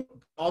like you,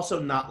 also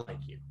not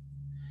like you.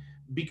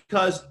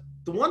 Because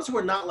the ones who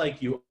are not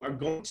like you are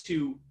going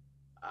to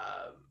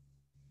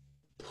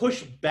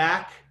push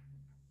back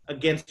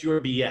against your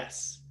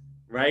BS,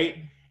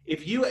 right?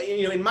 If you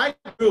know, in my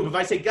group, if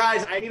I say,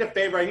 guys, I need a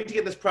favor, I need to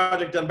get this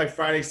project done by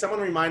Friday,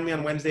 someone remind me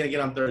on Wednesday to get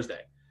on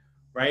Thursday,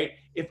 right?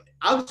 If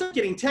I'll start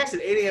getting texts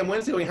at 8 a.m.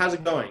 Wednesday going, how's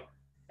it going?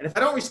 And if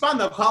I don't respond,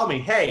 they'll call me,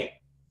 hey,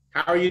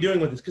 how are you doing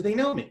with this? Because they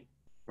know me,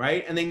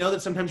 right? And they know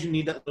that sometimes you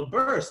need that little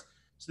burst.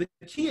 So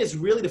the key is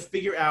really to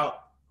figure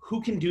out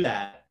who can do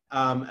that.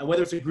 And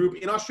whether it's a group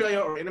in Australia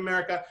or in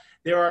America,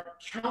 there are,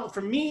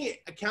 for me,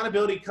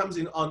 accountability comes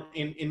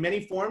in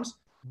many forms,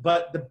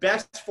 but the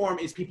best form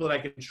is people that I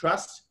can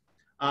trust.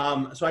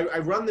 So I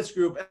run this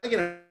group, and again,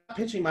 I'm not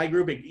pitching my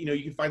group, you know,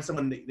 you can find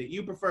someone that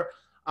you prefer.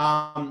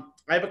 I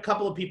have a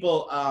couple of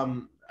people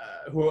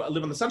who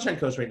live on the Sunshine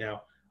Coast right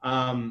now,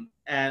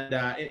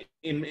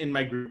 in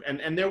my group,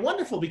 and they're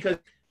wonderful because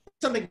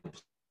it's something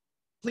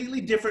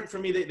completely different for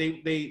me.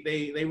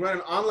 They run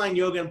an online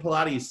yoga and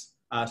Pilates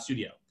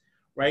studio,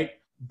 right?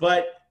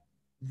 But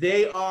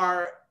they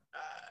are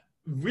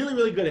really,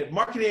 really good at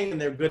marketing,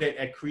 and they're good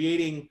at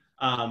creating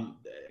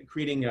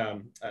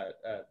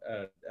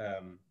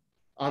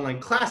online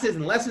classes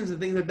and lessons and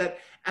things like that.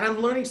 And I'm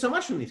learning so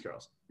much from these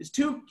girls. There's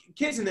two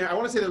kids in there, I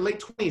want to say they're late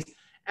 20s,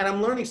 and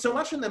I'm learning so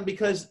much from them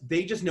because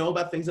they just know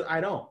about things that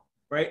I don't,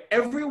 right?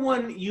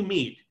 Everyone you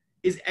meet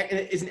is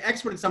an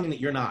expert at something that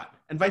you're not,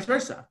 and vice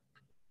versa,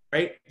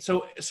 right?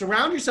 So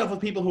surround yourself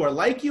with people who are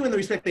like you in the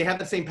respect they have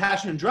the same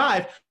passion and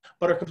drive,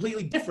 but are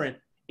completely different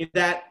in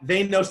that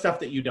they know stuff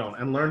that you don't,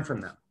 and learn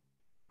from them.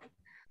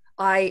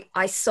 I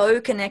so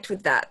connect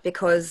with that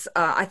because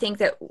I think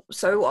that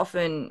so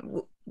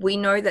often we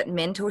know that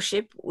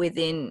mentorship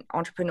within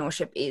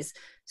entrepreneurship is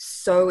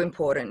so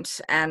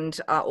important, and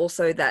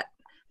also that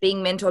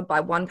being mentored by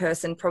one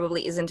person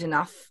probably isn't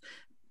enough,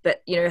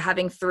 but you know,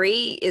 having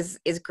three is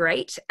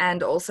great,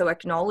 and also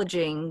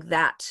acknowledging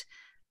that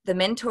the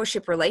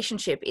mentorship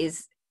relationship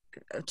is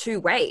two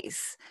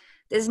ways.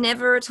 There's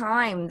never a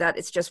time that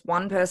it's just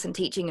one person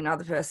teaching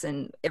another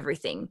person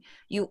everything.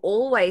 You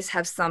always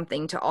have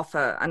something to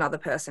offer another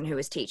person who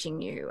is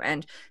teaching you,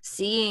 and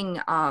seeing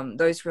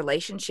those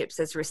relationships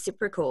as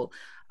reciprocal,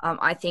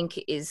 I think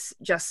is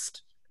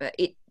just,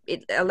 it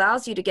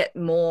allows you to get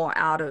more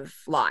out of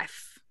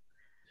life.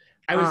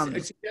 I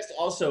would suggest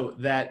also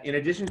that in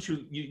addition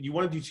to, you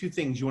want to do two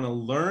things. You want to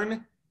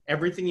learn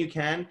everything you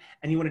can,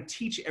 and you want to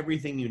teach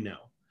everything you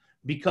know.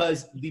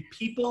 Because the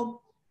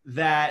people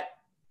that,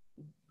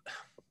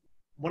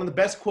 one of the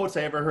best quotes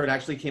I ever heard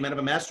actually came out of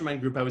a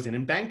mastermind group I was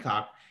in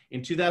Bangkok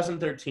in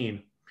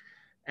 2013.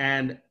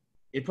 And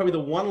it probably the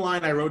one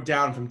line I wrote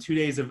down from 2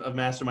 days of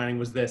masterminding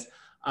was this: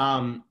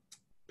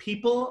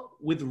 people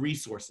with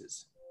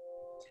resources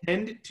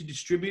tend to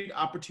distribute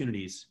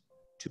opportunities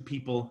to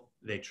people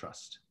they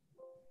trust.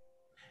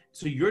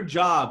 So your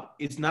job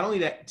is not only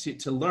that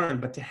to learn,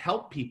 but to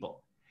help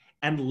people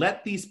and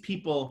let these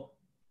people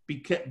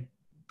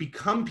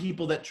become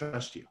people that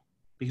trust you.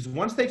 Because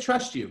once they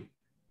trust you,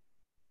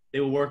 they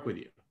will work with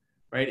you,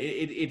 right?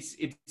 It's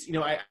you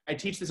know, I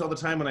teach this all the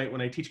time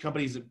when I teach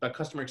companies about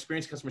customer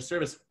experience, customer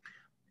service.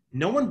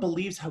 No one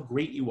believes how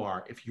great you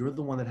are if you're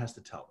the one that has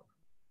to tell them.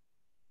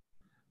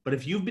 But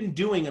if you've been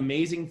doing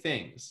amazing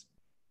things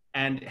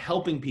and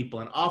helping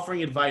people and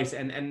offering advice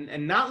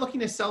and not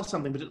looking to sell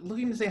something, but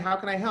looking to say, how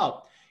can I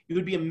help? You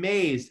would be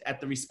amazed at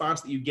the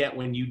response that you get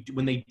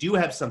when they do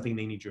have something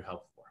they need your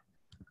help for.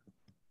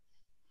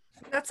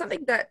 That's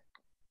something that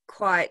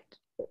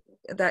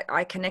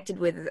I connected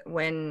with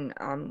when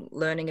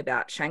learning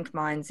about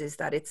Shankmans, is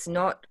that it's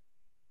not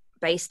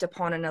based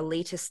upon an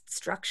elitist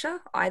structure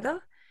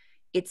either.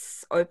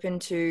 It's open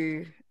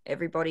to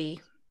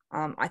everybody.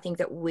 I think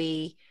that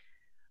we,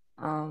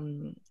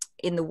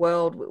 in the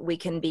world, we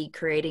can be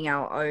creating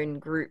our own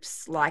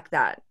groups like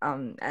that.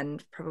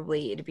 And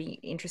probably it'd be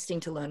interesting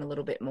to learn a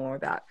little bit more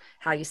about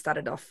how you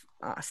started up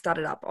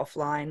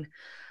offline.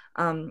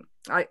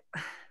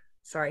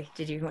 Sorry,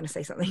 did you want to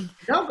say something?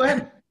 No, go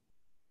ahead.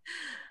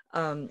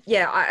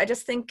 Yeah, I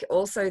just think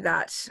also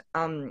that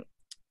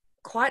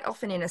quite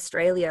often in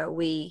Australia,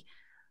 we've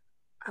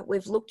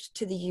looked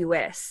to the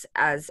US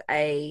as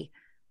a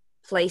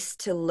place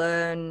to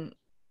learn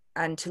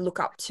and to look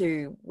up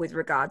to with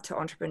regard to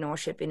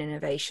entrepreneurship and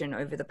innovation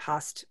over the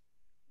past,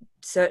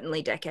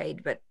 certainly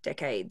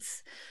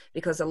decades,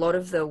 because a lot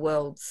of the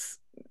world's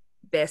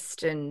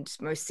best and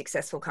most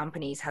successful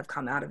companies have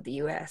come out of the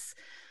US.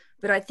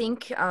 But I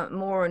think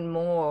more and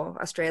more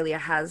Australia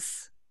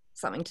has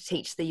something to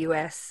teach the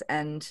US,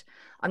 and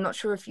I'm not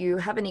sure if you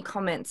have any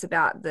comments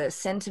about the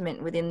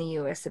sentiment within the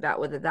US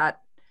about whether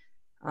that,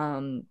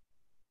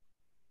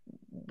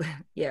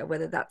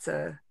 whether that's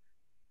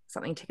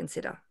something to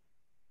consider.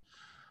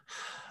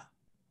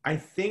 I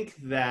think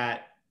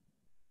that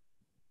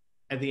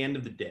at the end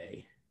of the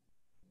day,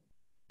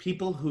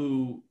 people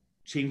who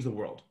change the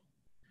world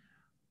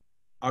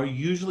are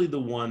usually the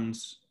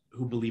ones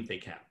who believe they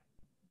can.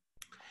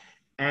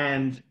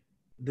 And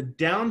the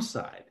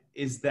downside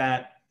is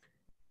that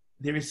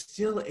there is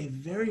still a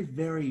very,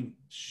 very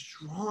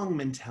strong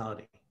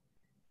mentality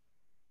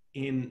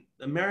in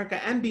America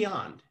and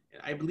beyond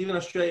I believe in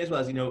Australia as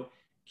well, is,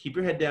 keep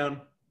your head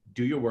down,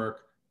 do your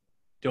work,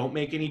 don't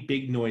make any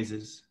big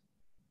noises,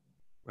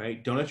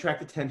 right? Don't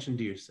attract attention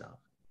to yourself.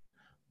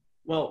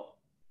 Well,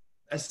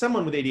 as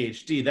someone with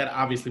ADHD, that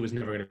obviously was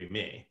never going to be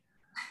me,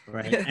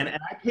 right? and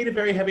I paid a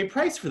very heavy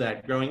price for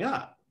that growing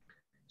up.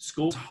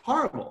 School was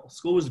horrible.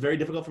 School was very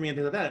difficult for me and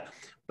things like that.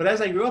 But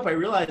as I grew up, I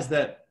realized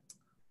that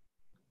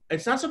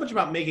it's not so much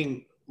about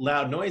making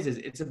loud noises.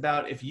 It's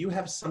about if you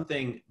have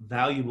something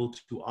valuable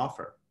to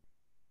offer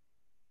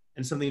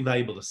and something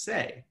valuable to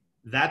say,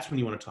 that's when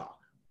you want to talk,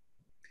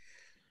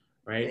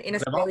 right? In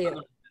Australia,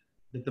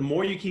 that the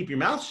more you keep your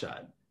mouth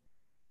shut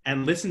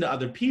and listen to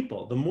other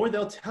people, the more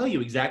they'll tell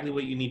you exactly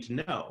what you need to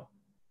know.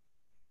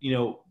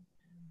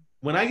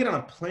 When I get on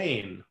a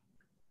plane,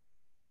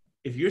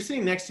 if you're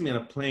sitting next to me on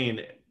a plane,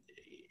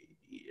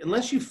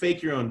 unless you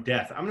fake your own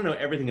death, I'm going to know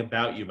everything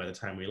about you by the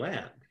time we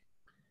land.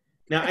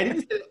 Now, I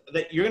didn't say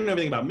that you're going to know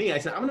everything about me. I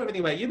said, I'm going to know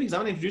everything about you because I'm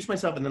going to introduce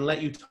myself and then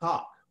let you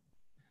talk.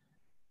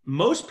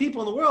 Most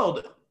people in the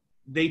world,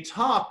 they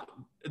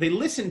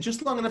listen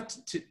just long enough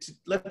to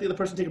let the other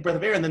person take a breath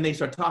of air, and then they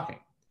start talking,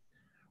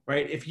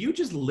 right? If you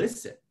just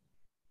listen,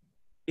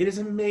 it is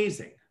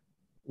amazing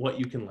what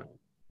you can learn.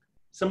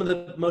 Some of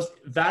the most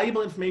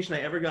valuable information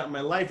I ever got in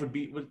my life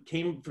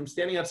came from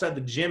standing outside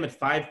the gym at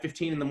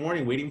 5:15 in the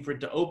morning, waiting for it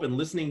to open,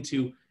 listening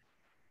to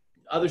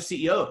other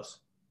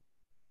CEOs.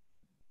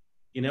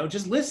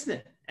 Just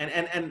listening.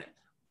 And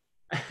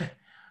I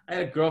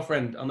had a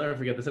girlfriend, I'll never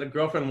forget this. I had a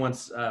girlfriend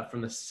once from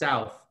the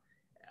South.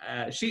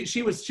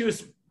 She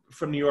was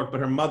from New York, but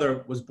her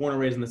mother was born and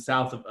raised in the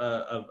South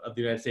of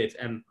the United States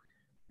and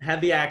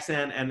had the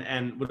accent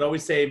and would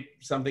always say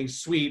something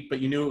sweet, but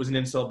you knew it was an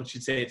insult, but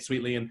she'd say it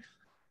sweetly. And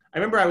I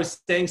remember I was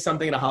saying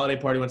something at a holiday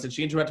party once, and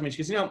she interrupted me. She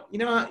goes,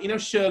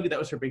 Shug, that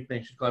was her big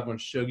thing. She'd call everyone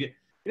Shug.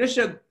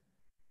 Shug,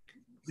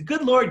 the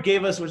good Lord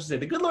gave us, what'd she say?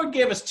 The good Lord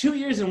gave us 2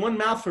 ears and one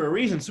mouth for a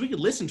reason, so we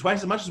could listen twice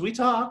as much as we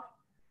talk.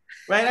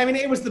 Right? I mean,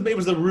 it was the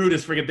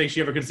rudest freaking thing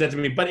she ever could have said to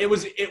me. But it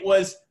was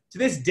to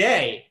this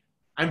day,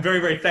 I'm very,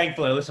 very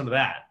thankful I listened to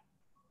that,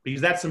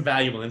 because that's some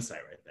valuable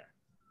insight right there.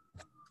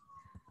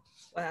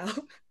 Wow.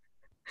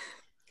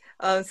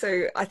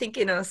 So I think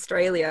in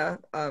Australia,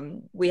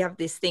 we have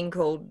this thing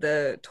called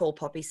the tall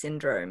poppy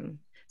syndrome.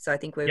 So I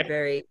think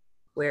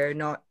we're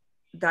not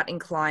that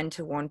inclined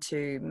to want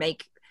to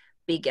make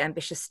big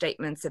ambitious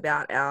statements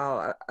about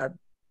our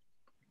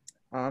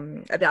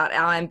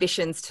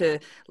ambitions to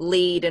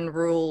lead and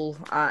rule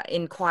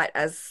in quite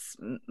as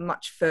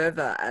much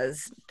fervor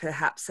as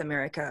perhaps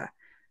America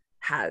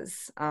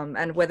has.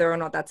 And whether or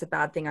not that's a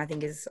bad thing, I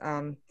think is...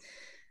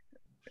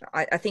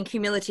 I think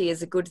humility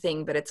is a good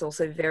thing, but it's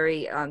also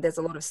very, there's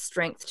a lot of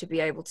strength to be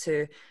able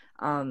to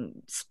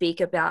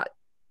speak about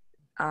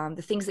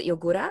the things that you're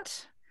good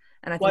at.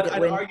 And I think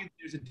I'd argue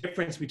there's a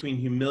difference between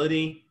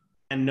humility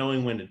and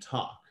knowing when to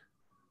talk,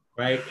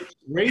 right? It's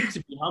great to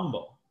be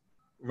humble,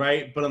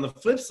 right? But on the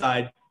flip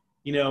side,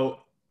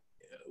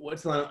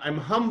 I'm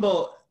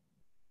humble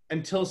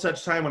until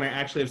such time when I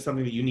actually have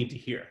something that you need to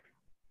hear,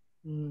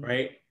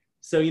 right?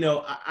 So,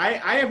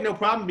 I have no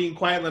problem being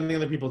quiet, letting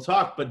other people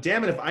talk, but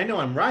damn it, if I know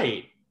I'm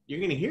right, you're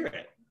going to hear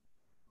it.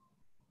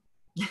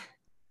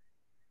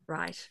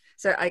 Right.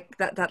 So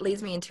that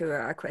leads me into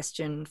a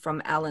question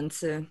from Alan,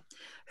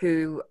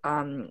 who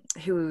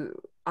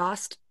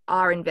asked,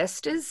 are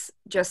investors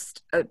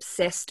just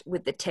obsessed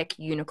with the tech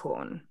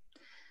unicorn?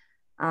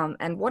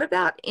 And what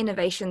about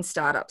innovation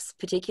startups,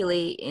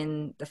 particularly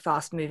in the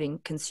fast-moving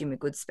consumer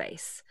goods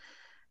space?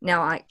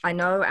 Now, I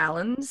know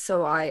Alan,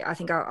 so I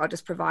think I'll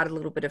just provide a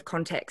little bit of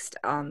context.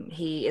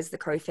 He is the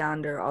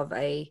co-founder of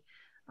a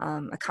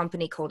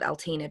company called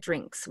Altina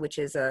Drinks, which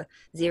is a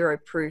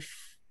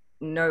zero-proof,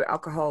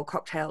 no-alcohol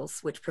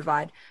cocktails, which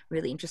provide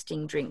really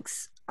interesting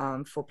drinks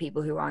for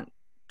people who aren't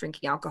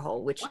drinking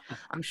alcohol, which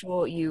I'm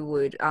sure you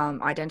would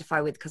identify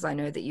with, because I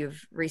know that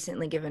you've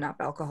recently given up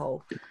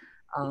alcohol.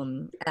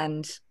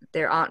 And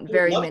there aren't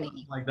very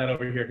many like that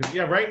over here.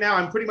 Because right now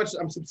I'm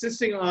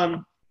subsisting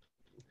on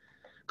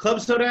club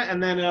soda,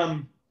 and then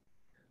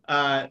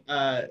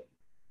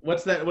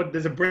what's that?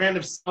 There's a brand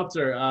of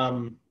seltzer.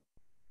 I'm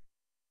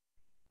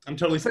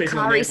totally spacing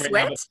on the name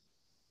right now.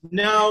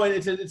 No,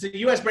 it's a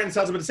U.S. brand of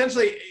seltzer, but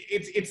essentially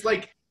it's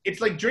like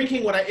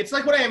drinking it's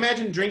like what I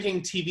imagine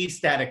drinking TV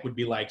static would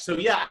be like. So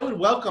yeah, I would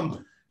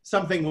welcome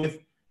something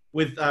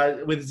with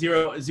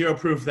zero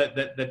proof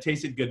that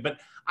tasted good. But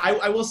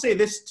I will say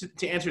this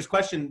to answer his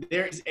question: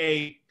 there is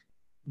a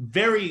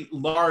very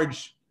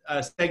large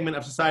segment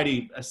of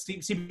society,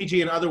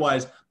 CPG and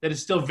otherwise, that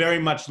is still very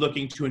much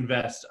looking to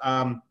invest.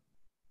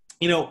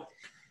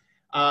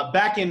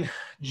 Back in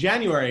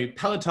January,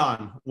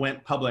 Peloton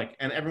went public,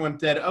 and everyone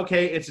said,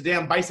 "Okay, it's a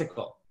damn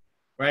bicycle,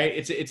 right?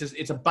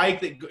 It's a bike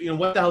that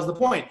what the hell's the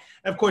point?"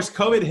 And of course,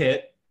 COVID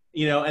hit,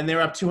 and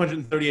they're up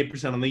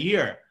 238% on the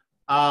year.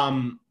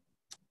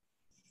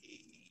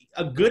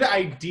 A good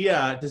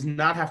idea does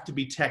not have to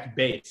be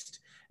tech-based.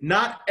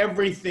 Not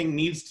everything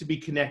needs to be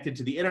connected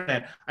to the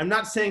internet. I'm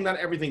not saying not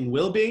everything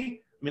will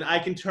be. I mean, I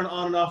can turn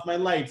on and off my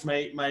lights,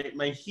 my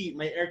heat,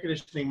 my air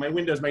conditioning, my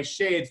windows, my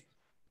shades,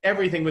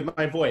 everything with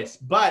my voice.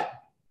 But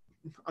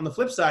on the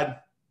flip side,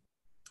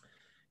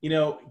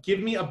 give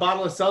me a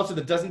bottle of seltzer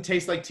that doesn't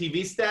taste like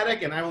TV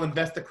static, and I will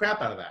invest the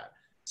crap out of that.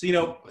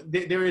 So,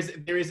 there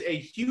is a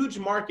huge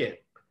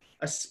market,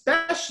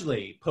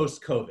 especially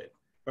post-COVID,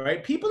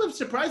 right? People have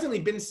surprisingly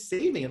been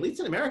saving, at least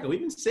in America, we've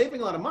been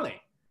saving a lot of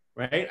money,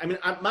 right? I mean,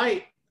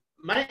 my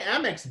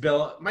Amex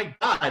bill, my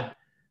God,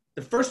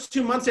 the first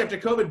 2 months after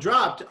COVID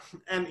dropped,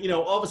 and,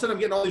 all of a sudden I'm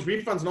getting all these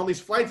refunds and all these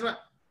flights, and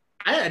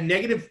I had a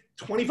negative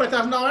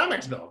 $25,000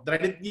 Amex bill that I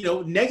did,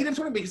 negative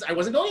 20 because I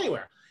wasn't going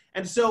anywhere.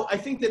 And so I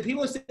think that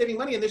people are saving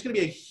money, and there's going to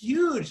be a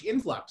huge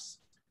influx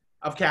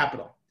of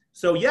capital.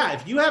 So yeah,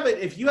 if you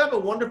have a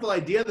wonderful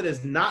idea that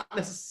is not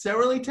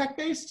necessarily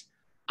tech-based,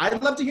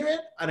 I'd love to hear it.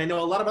 And I know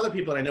a lot of other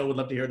people that I know would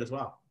love to hear it as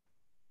well.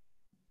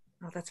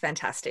 Oh, that's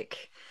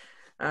fantastic.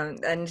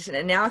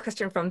 And now a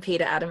question from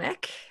Peter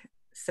Adamek,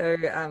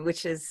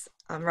 which is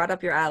right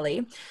up your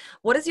alley.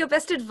 What is your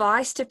best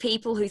advice to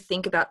people who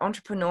think about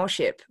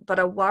entrepreneurship, but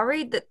are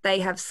worried that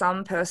they have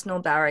some personal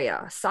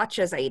barrier, such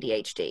as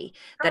ADHD,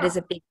 that is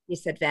a big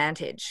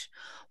disadvantage?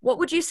 What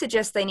would you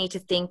suggest they need to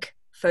think,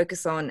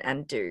 focus on,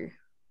 and do?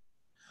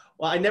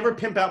 Well, I never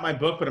pimp out my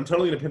book, but I'm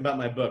totally going to pimp out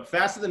my book.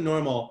 Faster Than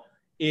Normal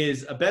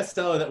is a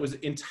bestseller that was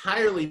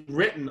entirely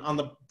written on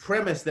the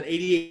premise that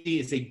ADHD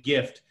is a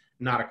gift,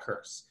 not a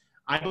curse.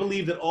 I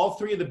believe that all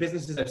three of the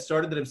businesses I've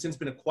started that have since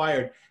been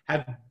acquired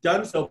have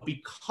done so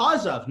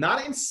because of,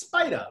 not in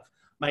spite of,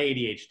 my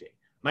ADHD.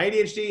 My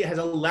ADHD has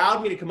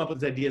allowed me to come up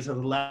with ideas, has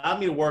allowed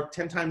me to work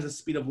 10 times the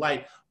speed of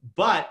light,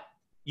 but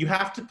you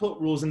have to put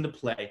rules into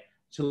play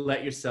to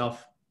let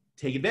yourself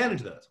take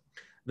advantage of those.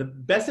 The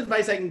best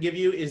advice I can give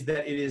you is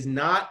that it is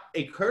not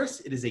a curse,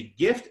 it is a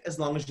gift as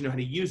long as you know how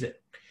to use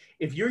it.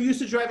 If you're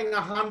used to driving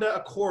a Honda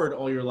Accord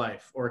all your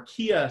life, or a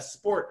Kia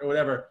Sport or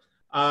whatever,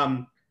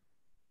 and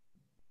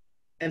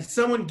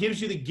someone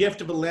gives you the gift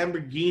of a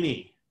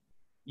Lamborghini,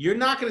 you're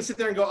not going to sit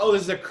there and go, oh,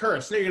 this is a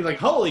curse. No, you're going to be like,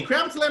 holy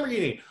crap, it's a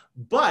Lamborghini.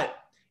 But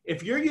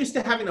if you're used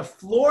to having to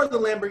floor the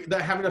Honda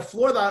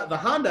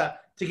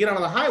to get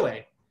onto the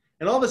highway,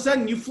 and all of a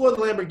sudden you floor the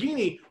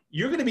Lamborghini,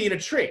 you're going to be in a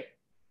tree.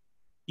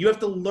 You have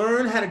to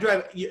learn how to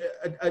drive.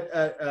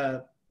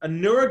 A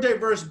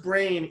neurodiverse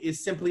brain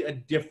is simply a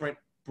different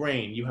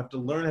brain. You have to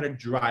learn how to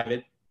drive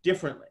it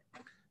differently.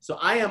 So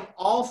I am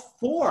all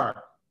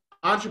for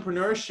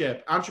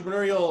entrepreneurship,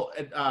 entrepreneurial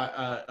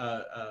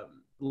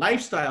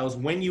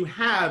lifestyles when you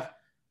have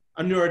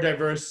a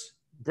neurodiverse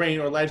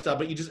brain or lifestyle,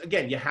 but you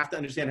have to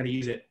understand how to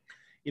use it.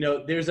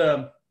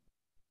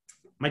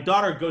 My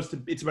daughter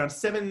it's around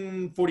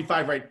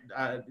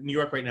 7:45 New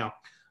York right now,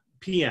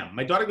 PM.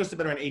 My daughter goes to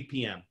bed around 8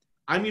 p.m.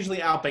 I'm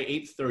usually out by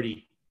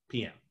 8:30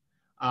 p.m.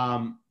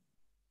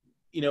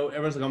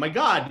 Everyone's like, oh my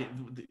God,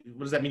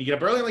 what does that mean? You get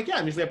up early? I'm like, yeah,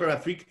 I'm usually up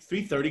around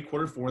 3:30,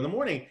 3:45 in the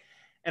morning.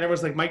 And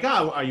everyone's like, my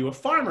God, are you a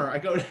farmer? I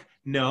go,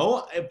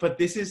 no, but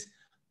this is,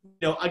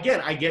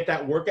 again, I get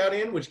that workout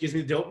in, which gives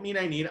me the dopamine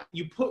I need.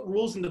 You put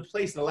rules into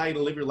place that allow you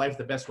to live your life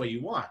the best way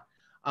you want.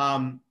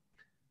 My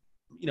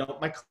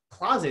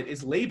closet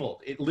is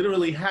labeled. It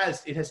literally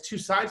has two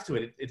sides to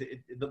it.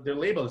 They're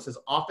labeled. It says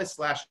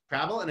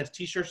office/travel, and it's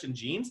t-shirts and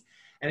jeans.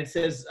 And it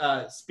says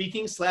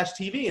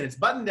speaking/TV, and it's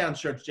button-down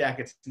shirts,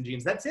 jackets, and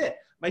jeans. That's it.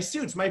 My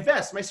suits, my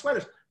vests, my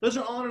sweaters, those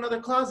are all in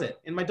another closet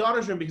in my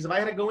daughter's room, because if I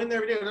had to go in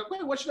there every day, I'd be like,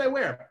 wait, what should I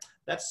wear?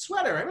 That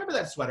sweater. I remember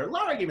that sweater.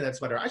 Laura gave me that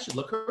sweater. I should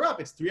look her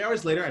up. It's 3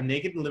 hours later. I'm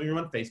naked in the living room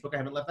on Facebook. I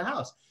haven't left the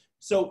house.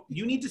 So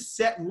you need to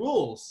set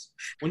rules.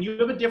 When you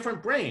have a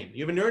different brain,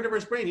 you have a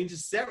neurodiverse brain, you need to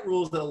set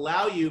rules that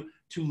allow you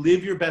to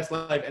live your best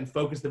life and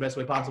focus the best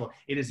way possible.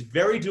 It is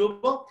very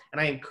doable, and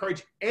I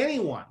encourage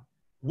anyone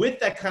with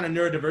that kind of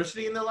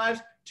neurodiversity in their lives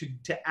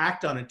to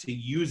act on it, to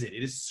use it.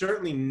 It is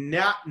certainly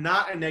not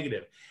a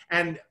negative.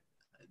 And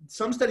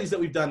some studies that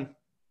we've done,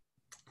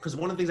 because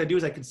one of the things I do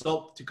is I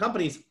consult to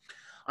companies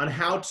on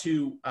how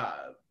to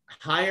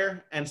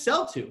hire and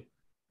sell to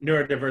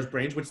neurodiverse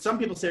brains, which some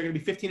people say are going to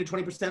be 15 to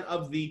 20%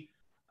 of the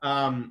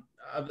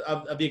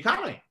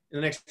economy in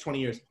the next 20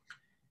 years.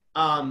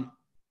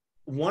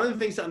 One of the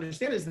things to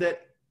understand is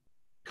that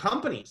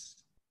companies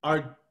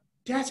are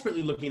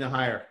desperately looking to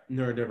hire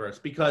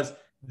neurodiverse because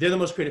they're the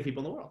most creative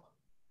people in the world.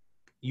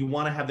 You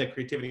want to have that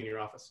creativity in your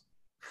office.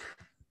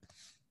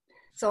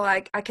 So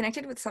I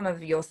connected with some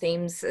of your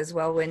themes as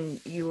well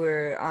when you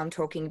were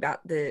talking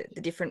about the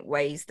different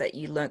ways that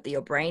you learnt that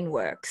your brain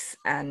works,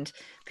 and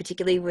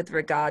particularly with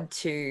regard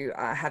to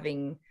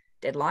having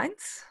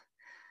deadlines,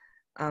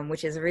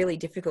 which is really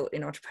difficult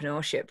in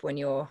entrepreneurship when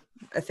you're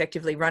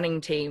effectively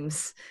running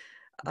teams.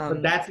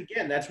 But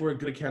that's where a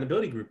good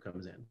accountability group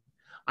comes in.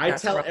 I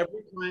tell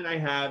every client I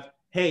have,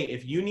 hey,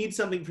 if you need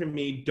something from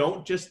me,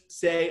 don't just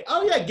say,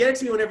 oh yeah, get it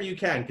to me whenever you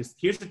can, because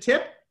here's the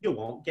tip, you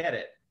won't get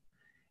it.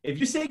 If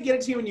you say get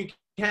it to me when you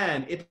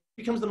can, it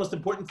becomes the most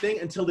important thing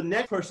until the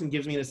next person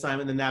gives me an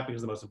assignment, then that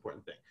becomes the most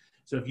important thing.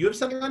 So if you have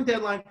something on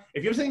deadline,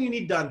 if you have something you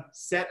need done,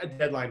 set a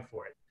deadline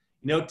for it.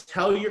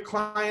 Tell your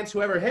clients,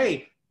 whoever,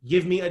 hey,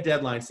 give me a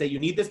deadline. Say you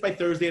need this by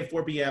Thursday at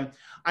 4 p.m.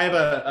 I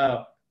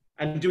have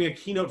I'm doing a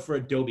keynote for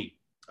Adobe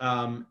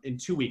in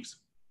 2 weeks.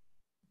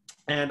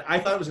 And I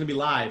thought it was going to be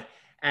live.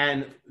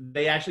 And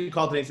they actually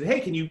called today and said, hey,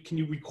 can you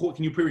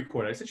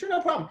pre-record? I said, sure,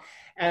 no problem.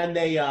 And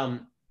they,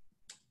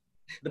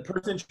 the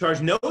person in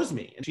charge knows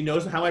me and she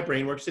knows how my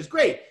brain works. She says,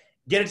 great,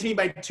 get it to me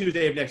by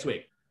Tuesday of next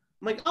week.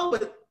 I'm like, oh,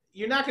 but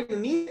you're not going to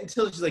need it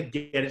until she's like,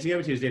 get it to me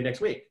by Tuesday of next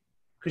week.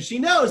 Because she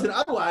knows that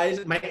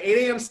otherwise my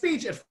 8 a.m.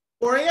 speech at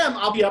 4 a.m.,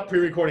 I'll be up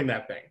pre-recording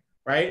that thing,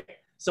 right?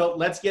 So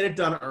let's get it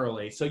done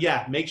early. So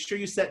yeah, make sure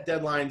you set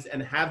deadlines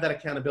and have that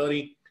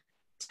accountability.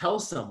 Tell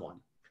someone.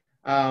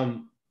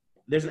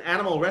 There's an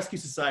animal rescue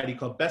society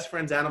called Best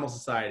Friends Animal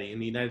Society in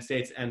the United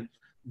States, and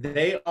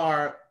they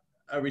are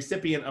a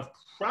recipient of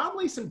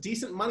probably some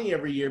decent money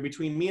every year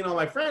between me and all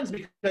my friends,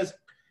 because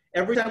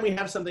every time we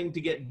have something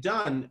to get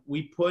done,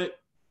 we put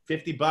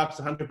 $50,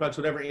 $100,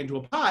 whatever into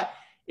a pot.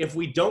 If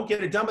we don't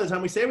get it done by the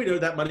time we say we do,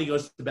 that money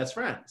goes to Best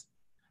Friends.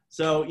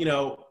 So, you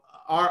know,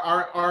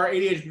 our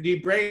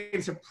ADHD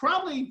brains have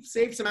probably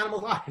saved some animal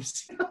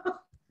lives.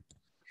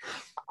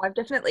 I've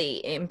definitely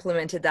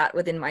implemented that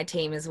within my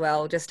team as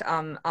well, just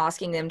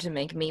asking them to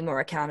make me more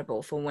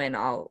accountable for when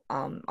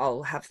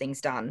I'll have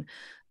things done.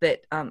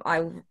 But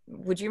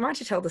would you mind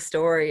to tell the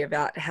story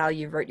about how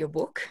you wrote your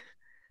book?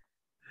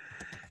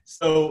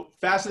 So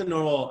Faster Than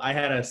Normal, I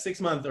had a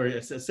 6-month or a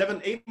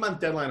 7-8 month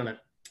deadline on it.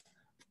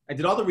 I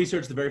did all the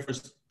research the very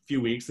first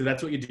few weeks. So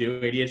that's what you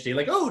do, ADHD,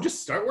 like, oh,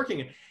 just start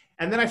working.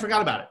 And then I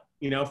forgot about it,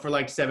 you know, for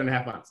like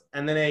 7.5 months.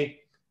 And then a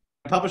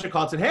publisher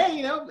called and said, hey,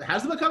 you know,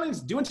 how's the book coming?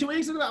 It's due in 2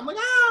 weeks. And I'm like,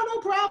 oh,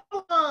 no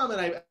problem.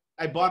 And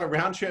I bought a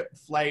round trip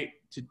flight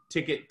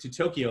ticket to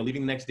Tokyo,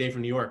 leaving the next day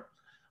from New York.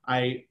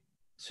 I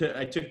took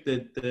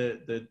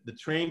the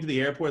train to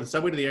the airport, the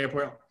subway to the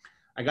airport.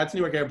 I got to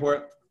New York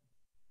Airport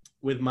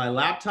with my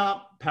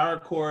laptop, power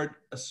cord,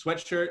 a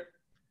sweatshirt,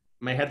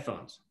 my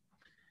headphones.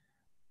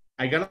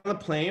 I got on the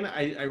plane.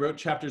 I wrote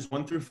chapters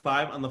 1 through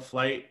 5 on the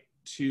flight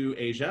to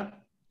Asia,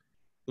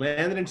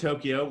 landed in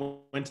Tokyo,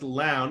 went to the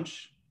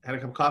lounge, had a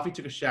cup of coffee,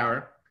 took a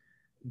shower,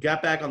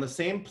 got back on the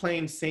same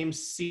plane, same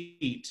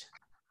seat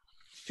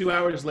 2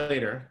 hours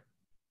later,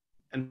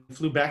 and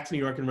flew back to New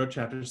York and wrote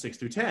chapters 6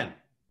 through 10.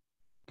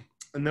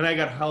 And then I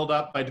got held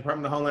up by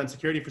Department of Homeland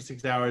Security for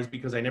 6 hours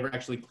because I never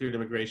actually cleared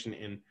immigration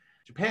in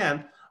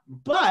Japan,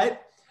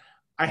 but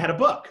I had a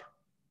book.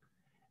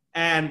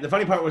 And the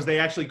funny part was they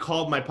actually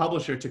called my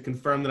publisher to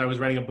confirm that I was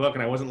writing a book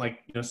and I wasn't like,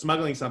 you know,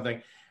 smuggling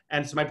something.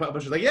 And so my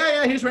publisher was like,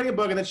 yeah, he's writing a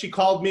book. And then she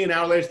called me an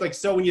hour later. She's like,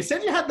 so when you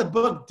said you had the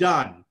book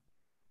done,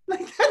 like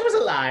that was a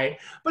lie,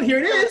 but here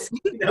it is,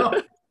 you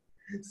know?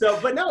 So,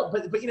 but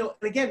you know,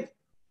 and again,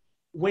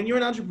 when you're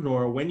an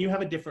entrepreneur, when you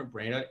have a different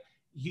brain,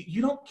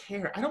 you don't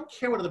care. I don't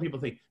care what other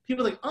people think.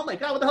 People are like, oh my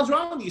God, what the hell's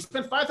wrong with you? You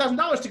spent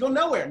 $5,000 to go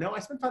nowhere. No, I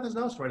spent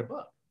 $5,000 to write a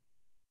book.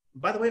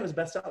 By the way, it was a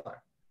bestseller.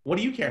 What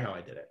do you care how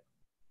I did it?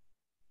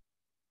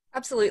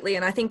 Absolutely.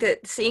 And I think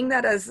that seeing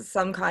that as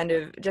some kind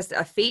of just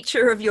a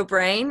feature of your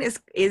brain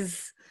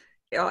is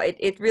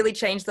it really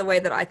changed the way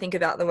that I think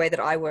about the way that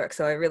I work.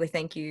 So I really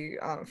thank you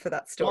for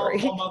that story.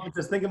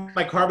 Just think of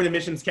my carbon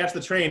emissions, catch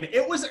the train.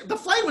 The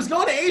flight was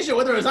going to Asia,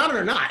 whether it was on it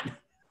or not.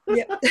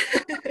 Yeah.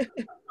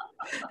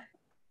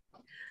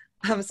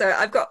 So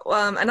I've got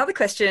another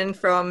question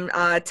from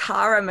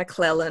Tara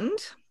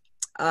McClelland.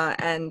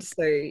 And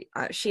so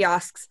she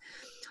asks,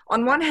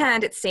 on one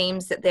hand, it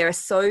seems that there are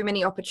so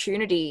many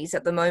opportunities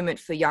at the moment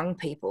for young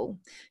people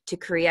to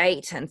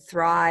create and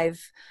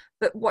thrive.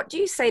 But what do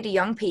you say to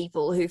young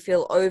people who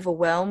feel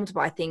overwhelmed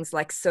by things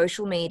like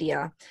social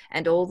media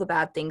and all the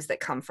bad things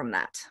that come from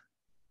that?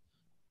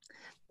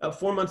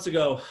 4 months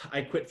ago,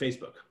 I quit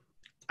Facebook.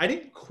 I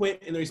didn't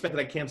quit in the respect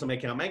that I canceled my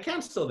account. My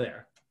account's still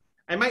there.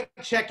 I might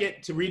check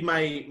it to read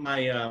my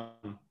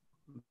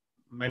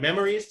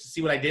memories to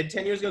see what I did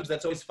 10 years ago, because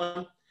that's always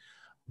fun.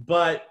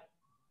 But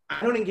I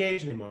don't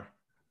engage anymore.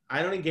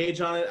 I don't engage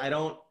on it.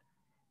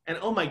 And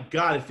oh my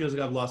God, it feels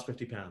like I've lost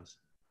 50 pounds.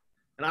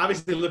 And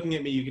obviously looking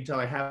at me, you can tell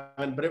I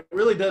haven't, but it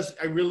really does.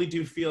 I really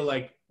do feel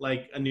like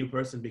a new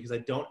person because I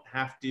don't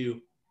have to.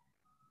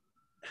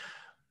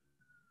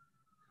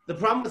 The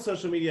problem with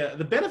social media,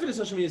 the benefit of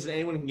social media is that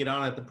anyone can get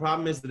on it. The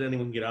problem is that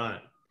anyone can get on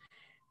it.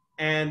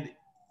 And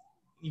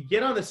you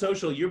get on the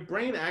social, your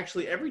brain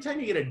actually, every time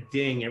you get a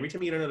ding, every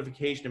time you get a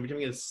notification, every time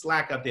you get a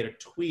Slack update, a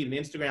tweet, an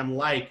Instagram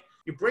like,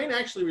 your brain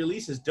actually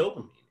releases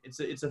dopamine.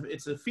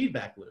 It's a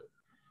feedback loop.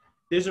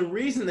 There's a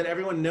reason that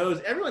everyone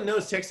knows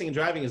texting and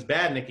driving is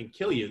bad and it can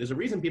kill you. There's a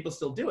reason people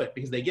still do it,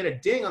 because they get a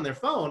ding on their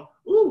phone.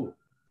 Ooh.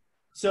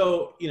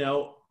 So, you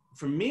know,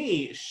 for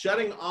me,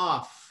 shutting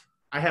off,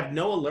 I have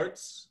no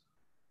alerts.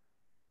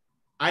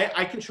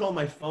 I control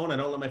my phone. I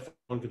don't let my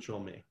phone control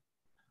me.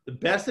 The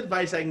best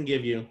advice I can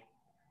give you,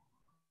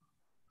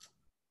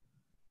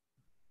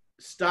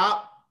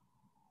 stop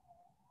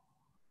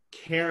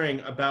caring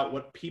about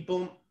what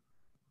people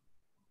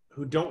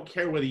who don't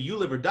care whether you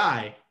live or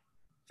die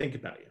think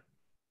about you,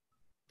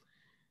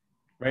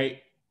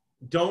 right?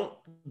 Don't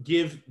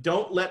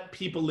let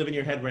people live in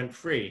your head rent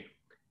free.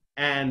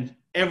 And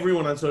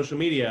everyone on social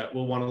media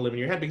will want to live in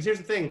your head, because here's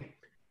the thing,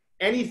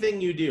 anything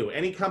you do,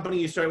 any company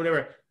you start,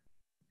 whatever,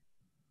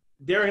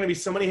 there are going to be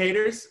so many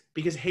haters,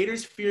 because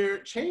haters fear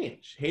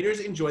change.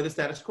 Haters enjoy the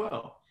status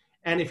quo.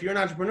 And if you're an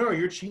entrepreneur,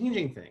 you're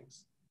changing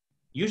things,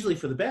 usually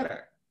for the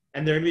better.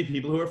 And there are going to be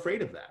people who are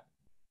afraid of that.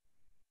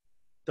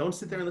 Don't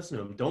sit there and listen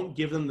to them. Don't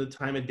give them the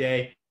time of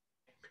day.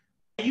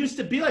 I used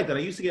to be like that. I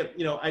used to get,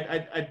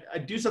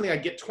 I'd do something,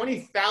 I'd get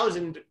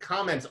 20,000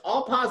 comments,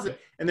 all positive,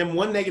 and then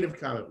one negative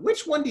comment.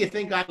 Which one do you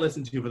think I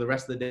listen to for the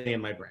rest of the day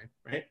in my brain,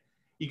 right?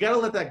 You got to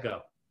let that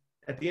go.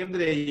 At the end of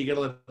the day, you got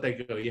to let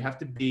that go. You have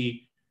to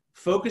be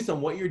focused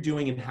on what you're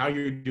doing and how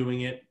you're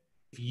doing it.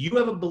 If you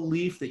have a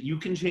belief that you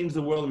can change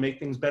the world and make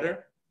things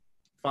better,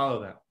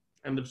 follow that.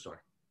 End of story.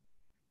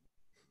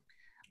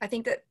 I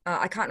think that,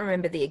 I can't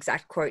remember the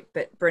exact quote,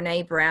 but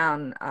Brene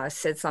Brown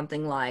said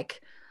something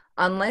like,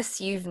 unless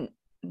you've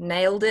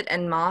nailed it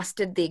and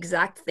mastered the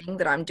exact thing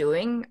that I'm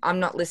doing, I'm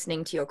not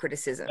listening to your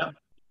criticism. Yep.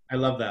 I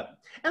love that.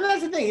 And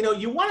that's the thing,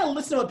 you want to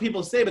listen to what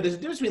people say, but there's a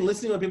difference between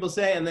listening to what people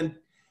say and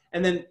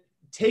then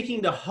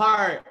taking to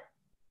heart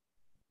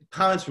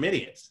comments from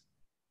idiots.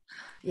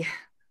 Yeah.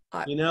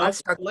 I've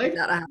struggled with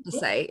that, I have to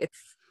say.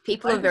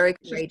 People are very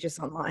courageous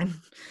online.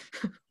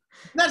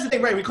 That's the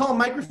thing, right? We call them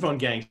microphone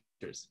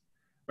gangsters,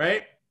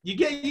 right?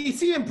 You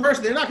see in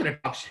person, they're not going to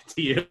talk shit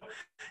to you.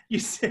 You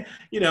see,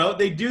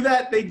 they do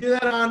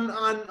that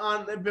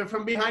on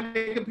from behind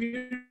a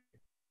computer.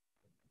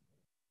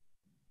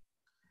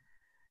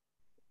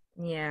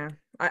 Yeah,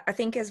 I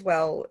think as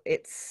well,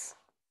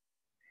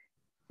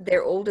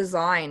 they're all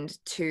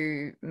designed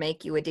to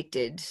make you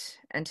addicted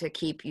and to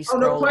keep you scrolling. Oh,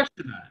 no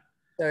question that.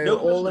 So no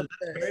all question. of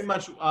That's very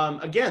much,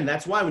 again,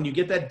 that's why when you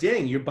get that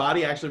ding, your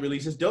body actually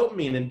releases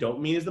dopamine, and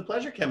dopamine is the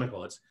pleasure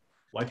chemical. It's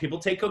why people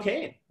take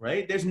cocaine,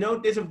 right? There's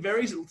a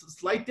very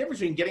slight difference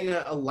between getting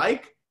a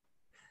like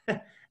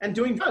and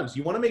doing drugs.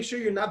 You want to make sure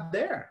you're not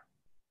there.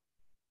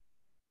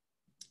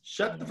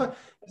 Shut the phone.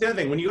 The other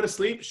thing, when you go to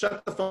sleep,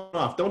 shut the phone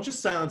off. Don't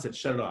just silence it,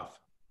 shut it off.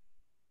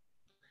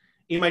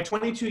 In my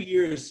 22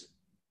 years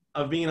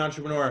of being an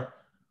entrepreneur,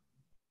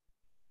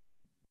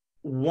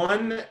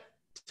 one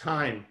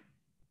time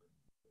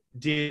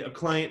did a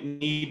client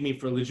need me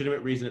for a legitimate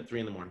reason at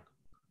 3 a.m.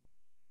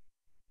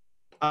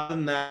 Other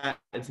than that,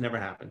 it's never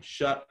happened.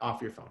 Shut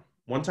off your phone.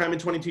 One time in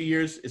 22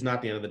 years is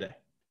not the end of the day,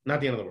 not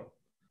the end of the world.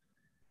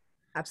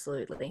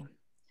 Absolutely.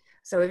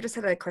 So we've just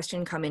had a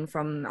question come in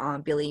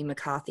from Billy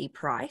McCarthy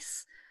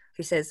Price,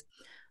 who says,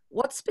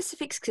 what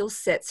specific skill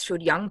sets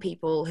should young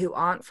people who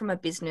aren't from a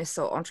business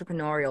or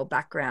entrepreneurial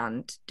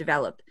background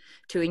develop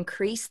to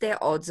increase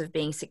their odds of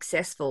being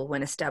successful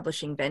when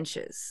establishing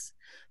ventures,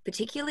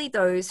 particularly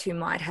those who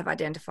might have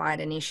identified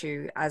an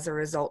issue as a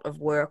result of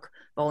work,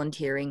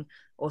 volunteering,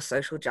 or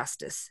social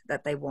justice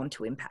that they want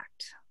to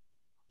impact?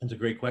 That's a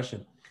great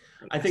question.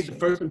 I think the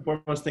first and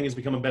foremost thing is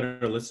become a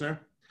better listener.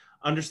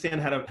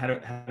 Understand how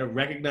to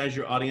recognize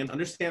your audience.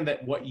 Understand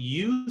that what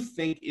you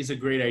think is a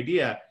great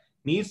idea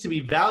needs to be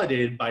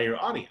validated by your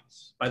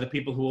audience, by the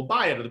people who will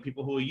buy it, or the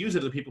people who will use it,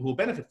 or the people who will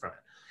benefit from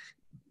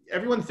it.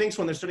 Everyone thinks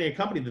when they're starting a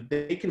company that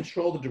they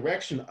control the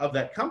direction of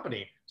that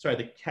company. Sorry,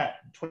 the cat.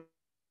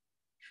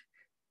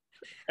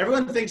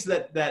 Everyone thinks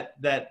that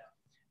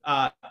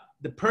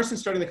the person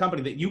starting the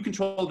company, that you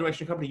control the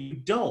direction of your company. You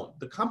don't.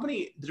 The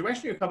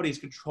direction of your company is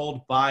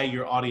controlled by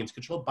your audience,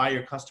 controlled by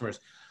your customers.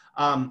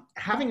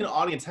 Having an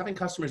audience, having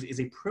customers is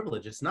a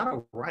privilege. It's not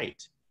a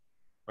right.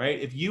 Right?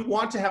 If you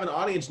want to have an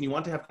audience and you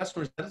want to have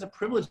customers, that is a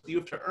privilege that you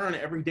have to earn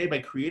every day by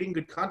creating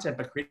good content,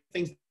 by creating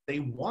things they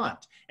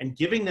want and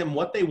giving them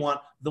what they want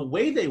the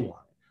way they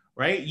want it,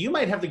 right? You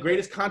might have the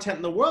greatest content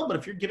in the world, but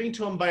if you're giving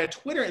to them via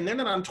Twitter and they're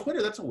not on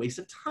Twitter, that's a waste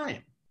of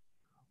time.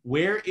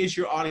 Where is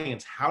your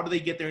audience? How do they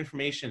get their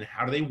information?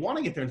 How do they want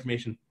to get their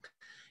information?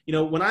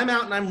 When I'm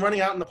out and I'm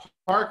running out in the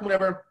park,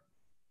 whatever,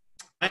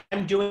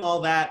 I'm doing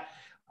all that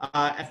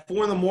at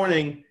 4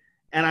 a.m.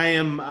 and I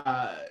am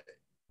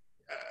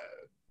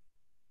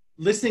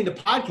listening to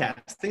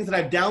podcasts, things that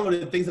I've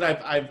downloaded, things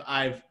that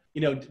I've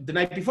the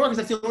night before, because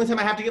that's the only time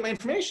I have to get my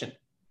information,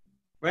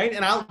 right?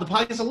 And the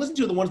podcasts I listen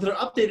to are the ones that are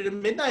updated at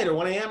midnight or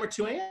 1 a.m. or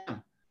 2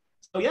 a.m.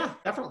 So yeah,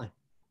 definitely.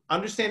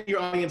 Understand your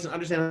audience and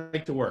understand how to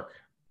make it work.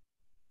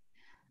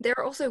 There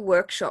are also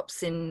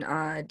workshops in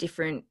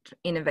different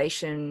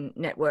innovation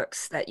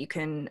networks that you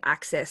can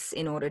access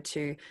in order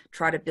to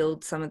try to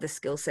build some of the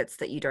skill sets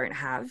that you don't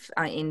have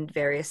in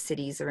various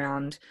cities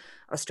around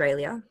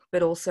Australia.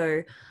 But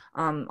also,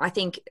 I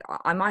think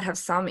I might have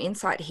some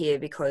insight here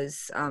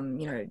because,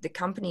 the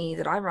company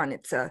that I run,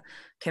 it's a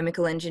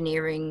chemical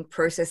engineering,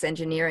 process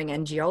engineering,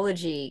 and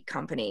geology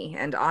company,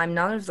 and I'm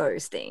none of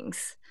those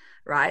things,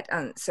 right?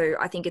 And so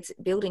I think it's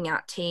building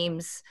out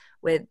teams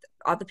where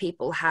other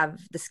people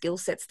have the skill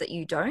sets that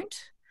you don't,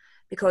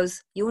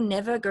 because you're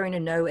never going to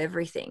know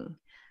everything.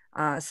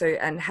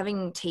 And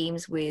having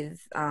teams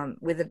with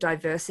a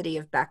diversity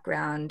of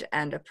background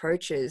and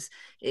approaches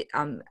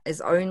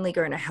is only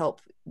going to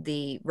help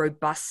the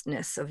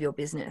robustness of your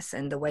business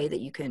and the way that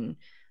you can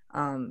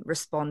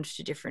respond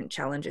to different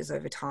challenges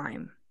over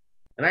time.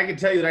 And I can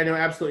tell you that I know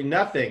absolutely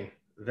nothing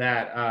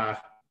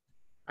that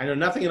I know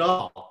nothing at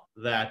all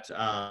that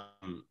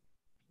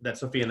that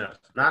Sophia knows.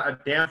 Not a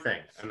damn thing.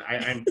 And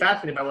I'm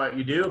fascinated by what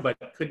you do, but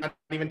could not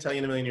even tell you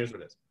in a million years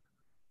what it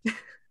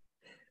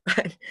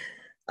is.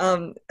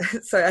 So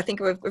I think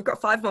we've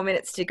got 5 more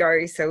minutes to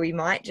go. So we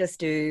might just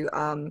do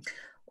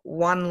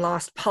one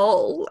last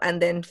poll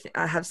and then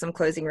have some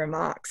closing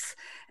remarks.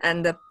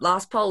 And the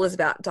last poll is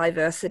about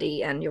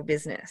diversity and your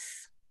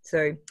business.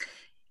 So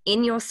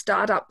in your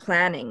startup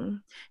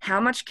planning, how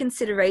much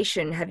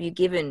consideration have you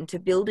given to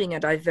building a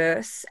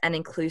diverse and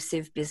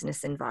inclusive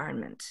business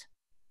environment?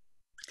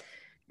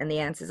 And the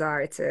answers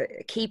are, it's a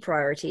key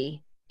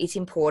priority, it's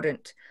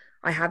important,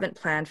 I haven't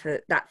planned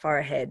for that far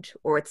ahead,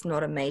 or it's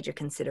not a major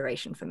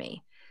consideration for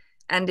me.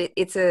 And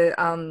it's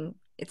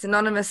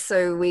anonymous,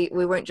 so we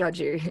won't judge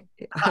you.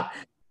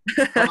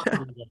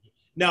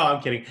 No,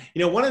 I'm kidding.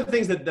 You know, one of the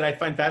things that I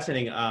find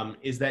fascinating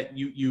is that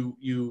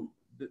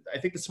I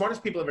think the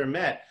smartest people I've ever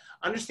met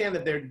understand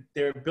that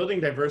they're building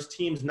diverse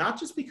teams, not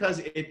just because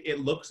it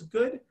looks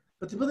good,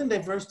 but they're building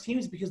diverse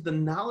teams because the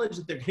knowledge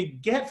that they're going to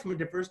get from a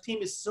diverse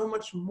team is so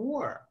much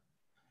more.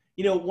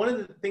 You know, one of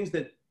the things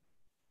that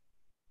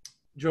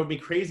drove me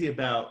crazy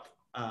about,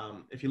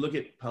 if you look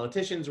at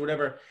politicians or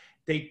whatever,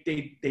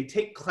 they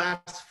take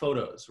class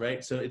photos,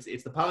 right? So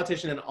it's the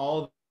politician and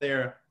all of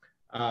their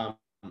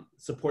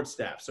support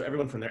staff. So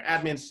everyone from their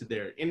admins to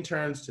their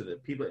interns to the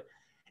people,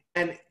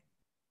 and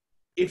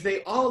if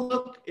they all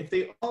look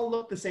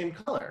the same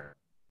color,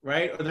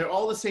 right, or they're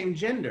all the same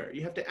gender,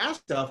 you have to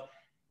ask yourself,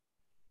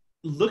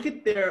 look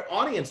at their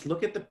audience,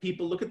 look at the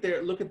people, look at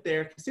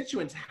their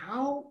constituents.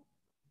 How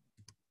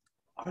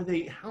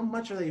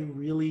much are they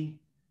really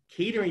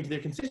catering to their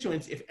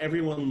constituents if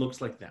everyone looks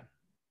like them,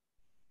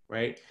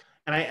 right?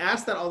 And I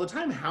ask that all the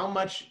time. How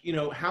much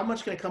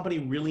can a company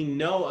really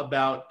know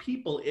about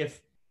people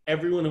if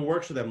everyone who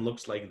works for them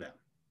looks like them,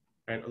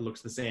 right? Or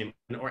looks the same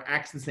or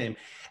acts the same?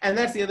 And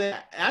that's the other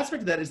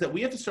aspect of that, is that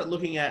we have to start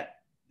looking at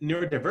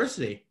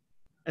neurodiversity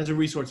as a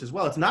resource as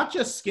well. It's not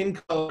just skin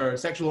color,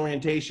 sexual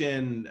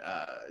orientation,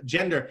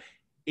 gender,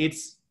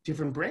 it's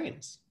different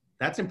brains.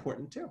 That's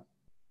important too.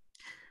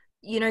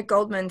 You know,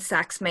 Goldman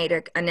Sachs made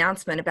an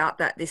announcement about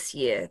that this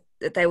year,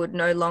 that they would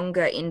no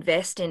longer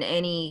invest in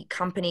any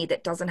company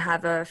that doesn't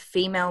have a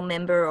female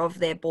member of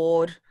their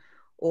board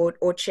or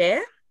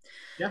chair.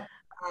 Yeah.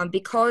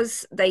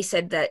 Because they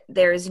said that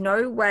there is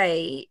no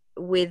way,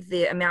 with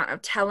the amount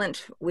of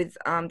talent with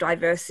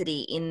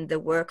diversity in the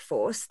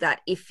workforce,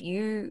 that if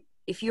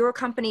you're a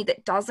company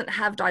that doesn't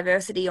have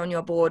diversity on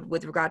your board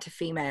with regard to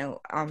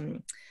female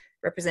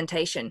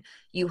representation,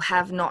 you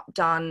have not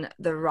done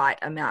the right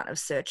amount of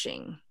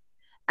searching.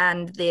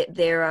 And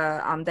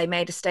they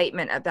made a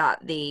statement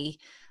about the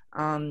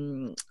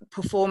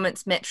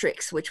performance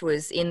metrics, which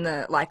was in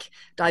the, like,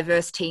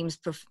 diverse teams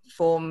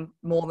perform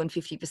more than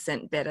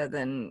 50% better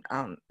than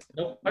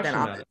no question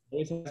about it.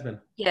 Always has been.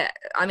 Yeah,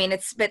 I mean,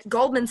 but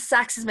Goldman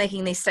Sachs is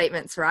making these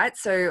statements, right?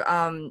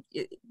 So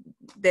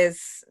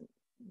there's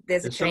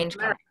a change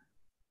coming.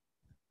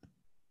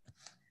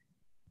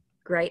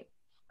 Great.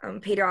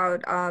 Peter, I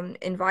would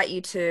invite you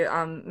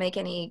to make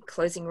any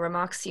closing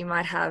remarks you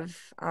might have.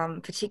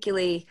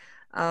 Particularly,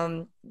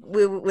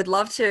 we would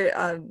love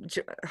to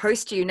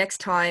host you next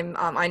time.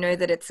 I know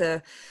that it's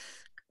a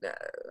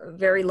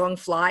very long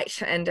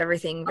flight and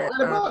everything,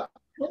 but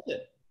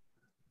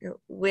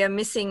we're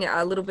missing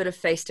a little bit of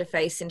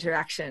face-to-face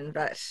interaction.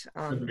 But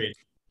agreed.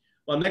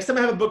 Well, next time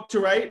I have a book to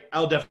write,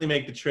 I'll definitely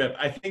make the trip.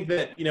 I think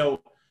that, you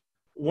know,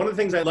 one of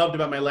the things I loved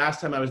about my last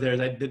time I was there is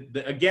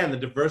the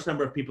diverse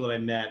number of people that I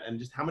met and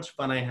just how much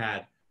fun I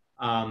had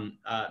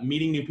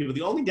meeting new people.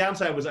 The only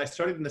downside was I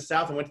started in the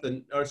south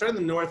and started in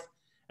the north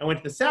and went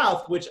to the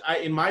south, which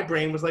in my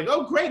brain was like,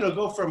 oh great, it'll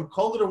go from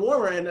colder to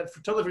warmer, and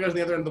totally forgot I was on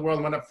the other end of the world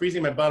and wound up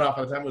freezing my butt off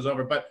by the time it was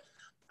over. But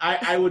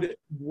I would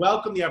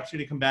welcome the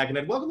opportunity to come back, and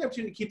I'd welcome the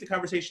opportunity to keep the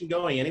conversation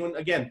going. Anyone,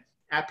 again,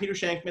 at Peter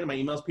Shankman, my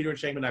email is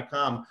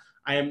peter@shankman.com.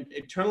 I am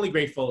eternally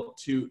grateful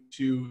to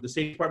the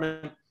State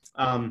Department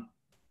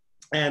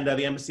and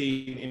the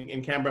embassy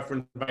in Canberra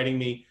for inviting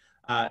me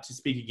to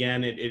speak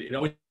again. It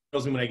always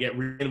thrills me when I get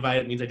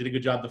re-invited. It means I did a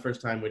good job the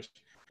first time, which,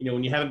 you know,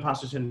 when you have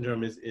imposter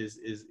syndrome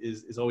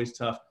is always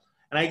tough.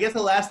 And I guess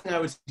the last thing I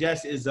would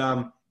suggest is,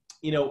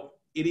 you know,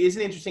 it is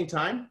an interesting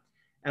time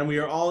and we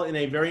are all in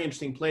a very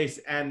interesting place.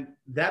 And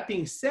that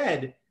being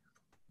said,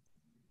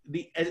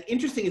 as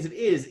interesting as it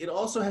is, it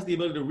also has the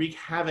ability to wreak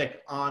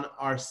havoc on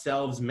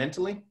ourselves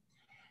mentally.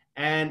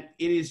 And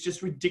it is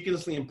just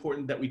ridiculously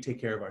important that we take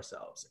care of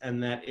ourselves,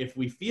 and that if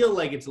we feel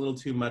like it's a little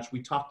too much,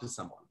 we talk to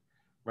someone,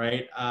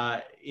 right?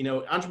 You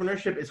know,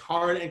 entrepreneurship is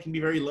hard and can be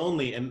very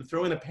lonely, and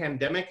throw in a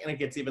pandemic and it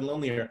gets even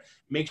lonelier.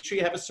 Make sure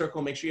you have a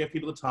circle, make sure you have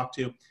people to talk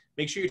to,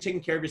 make sure you're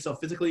taking care of yourself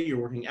physically, you're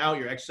working out,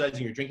 you're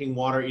exercising, you're drinking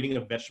water, eating a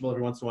vegetable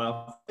every once in a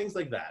while, things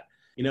like that.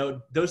 You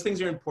know, those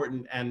things are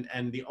important,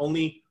 and the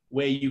only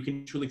way you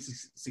can truly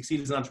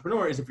succeed as an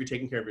entrepreneur is if you're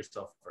taking care of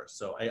yourself first.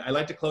 So I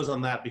like to close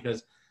on that,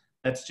 because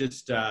that's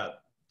just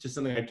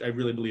something I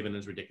really believe in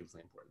is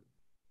ridiculously important.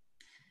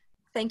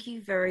 Thank you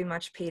very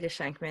much, Peter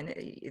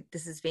Shankman.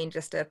 This has been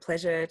just a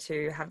pleasure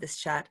to have this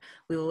chat.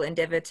 We will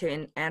endeavour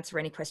to answer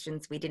any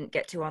questions we didn't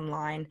get to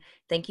online.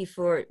 Thank you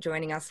for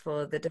joining us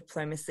for the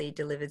Diplomacy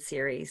Delivered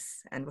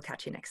series, and we'll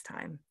catch you next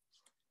time.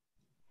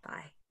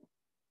 Bye.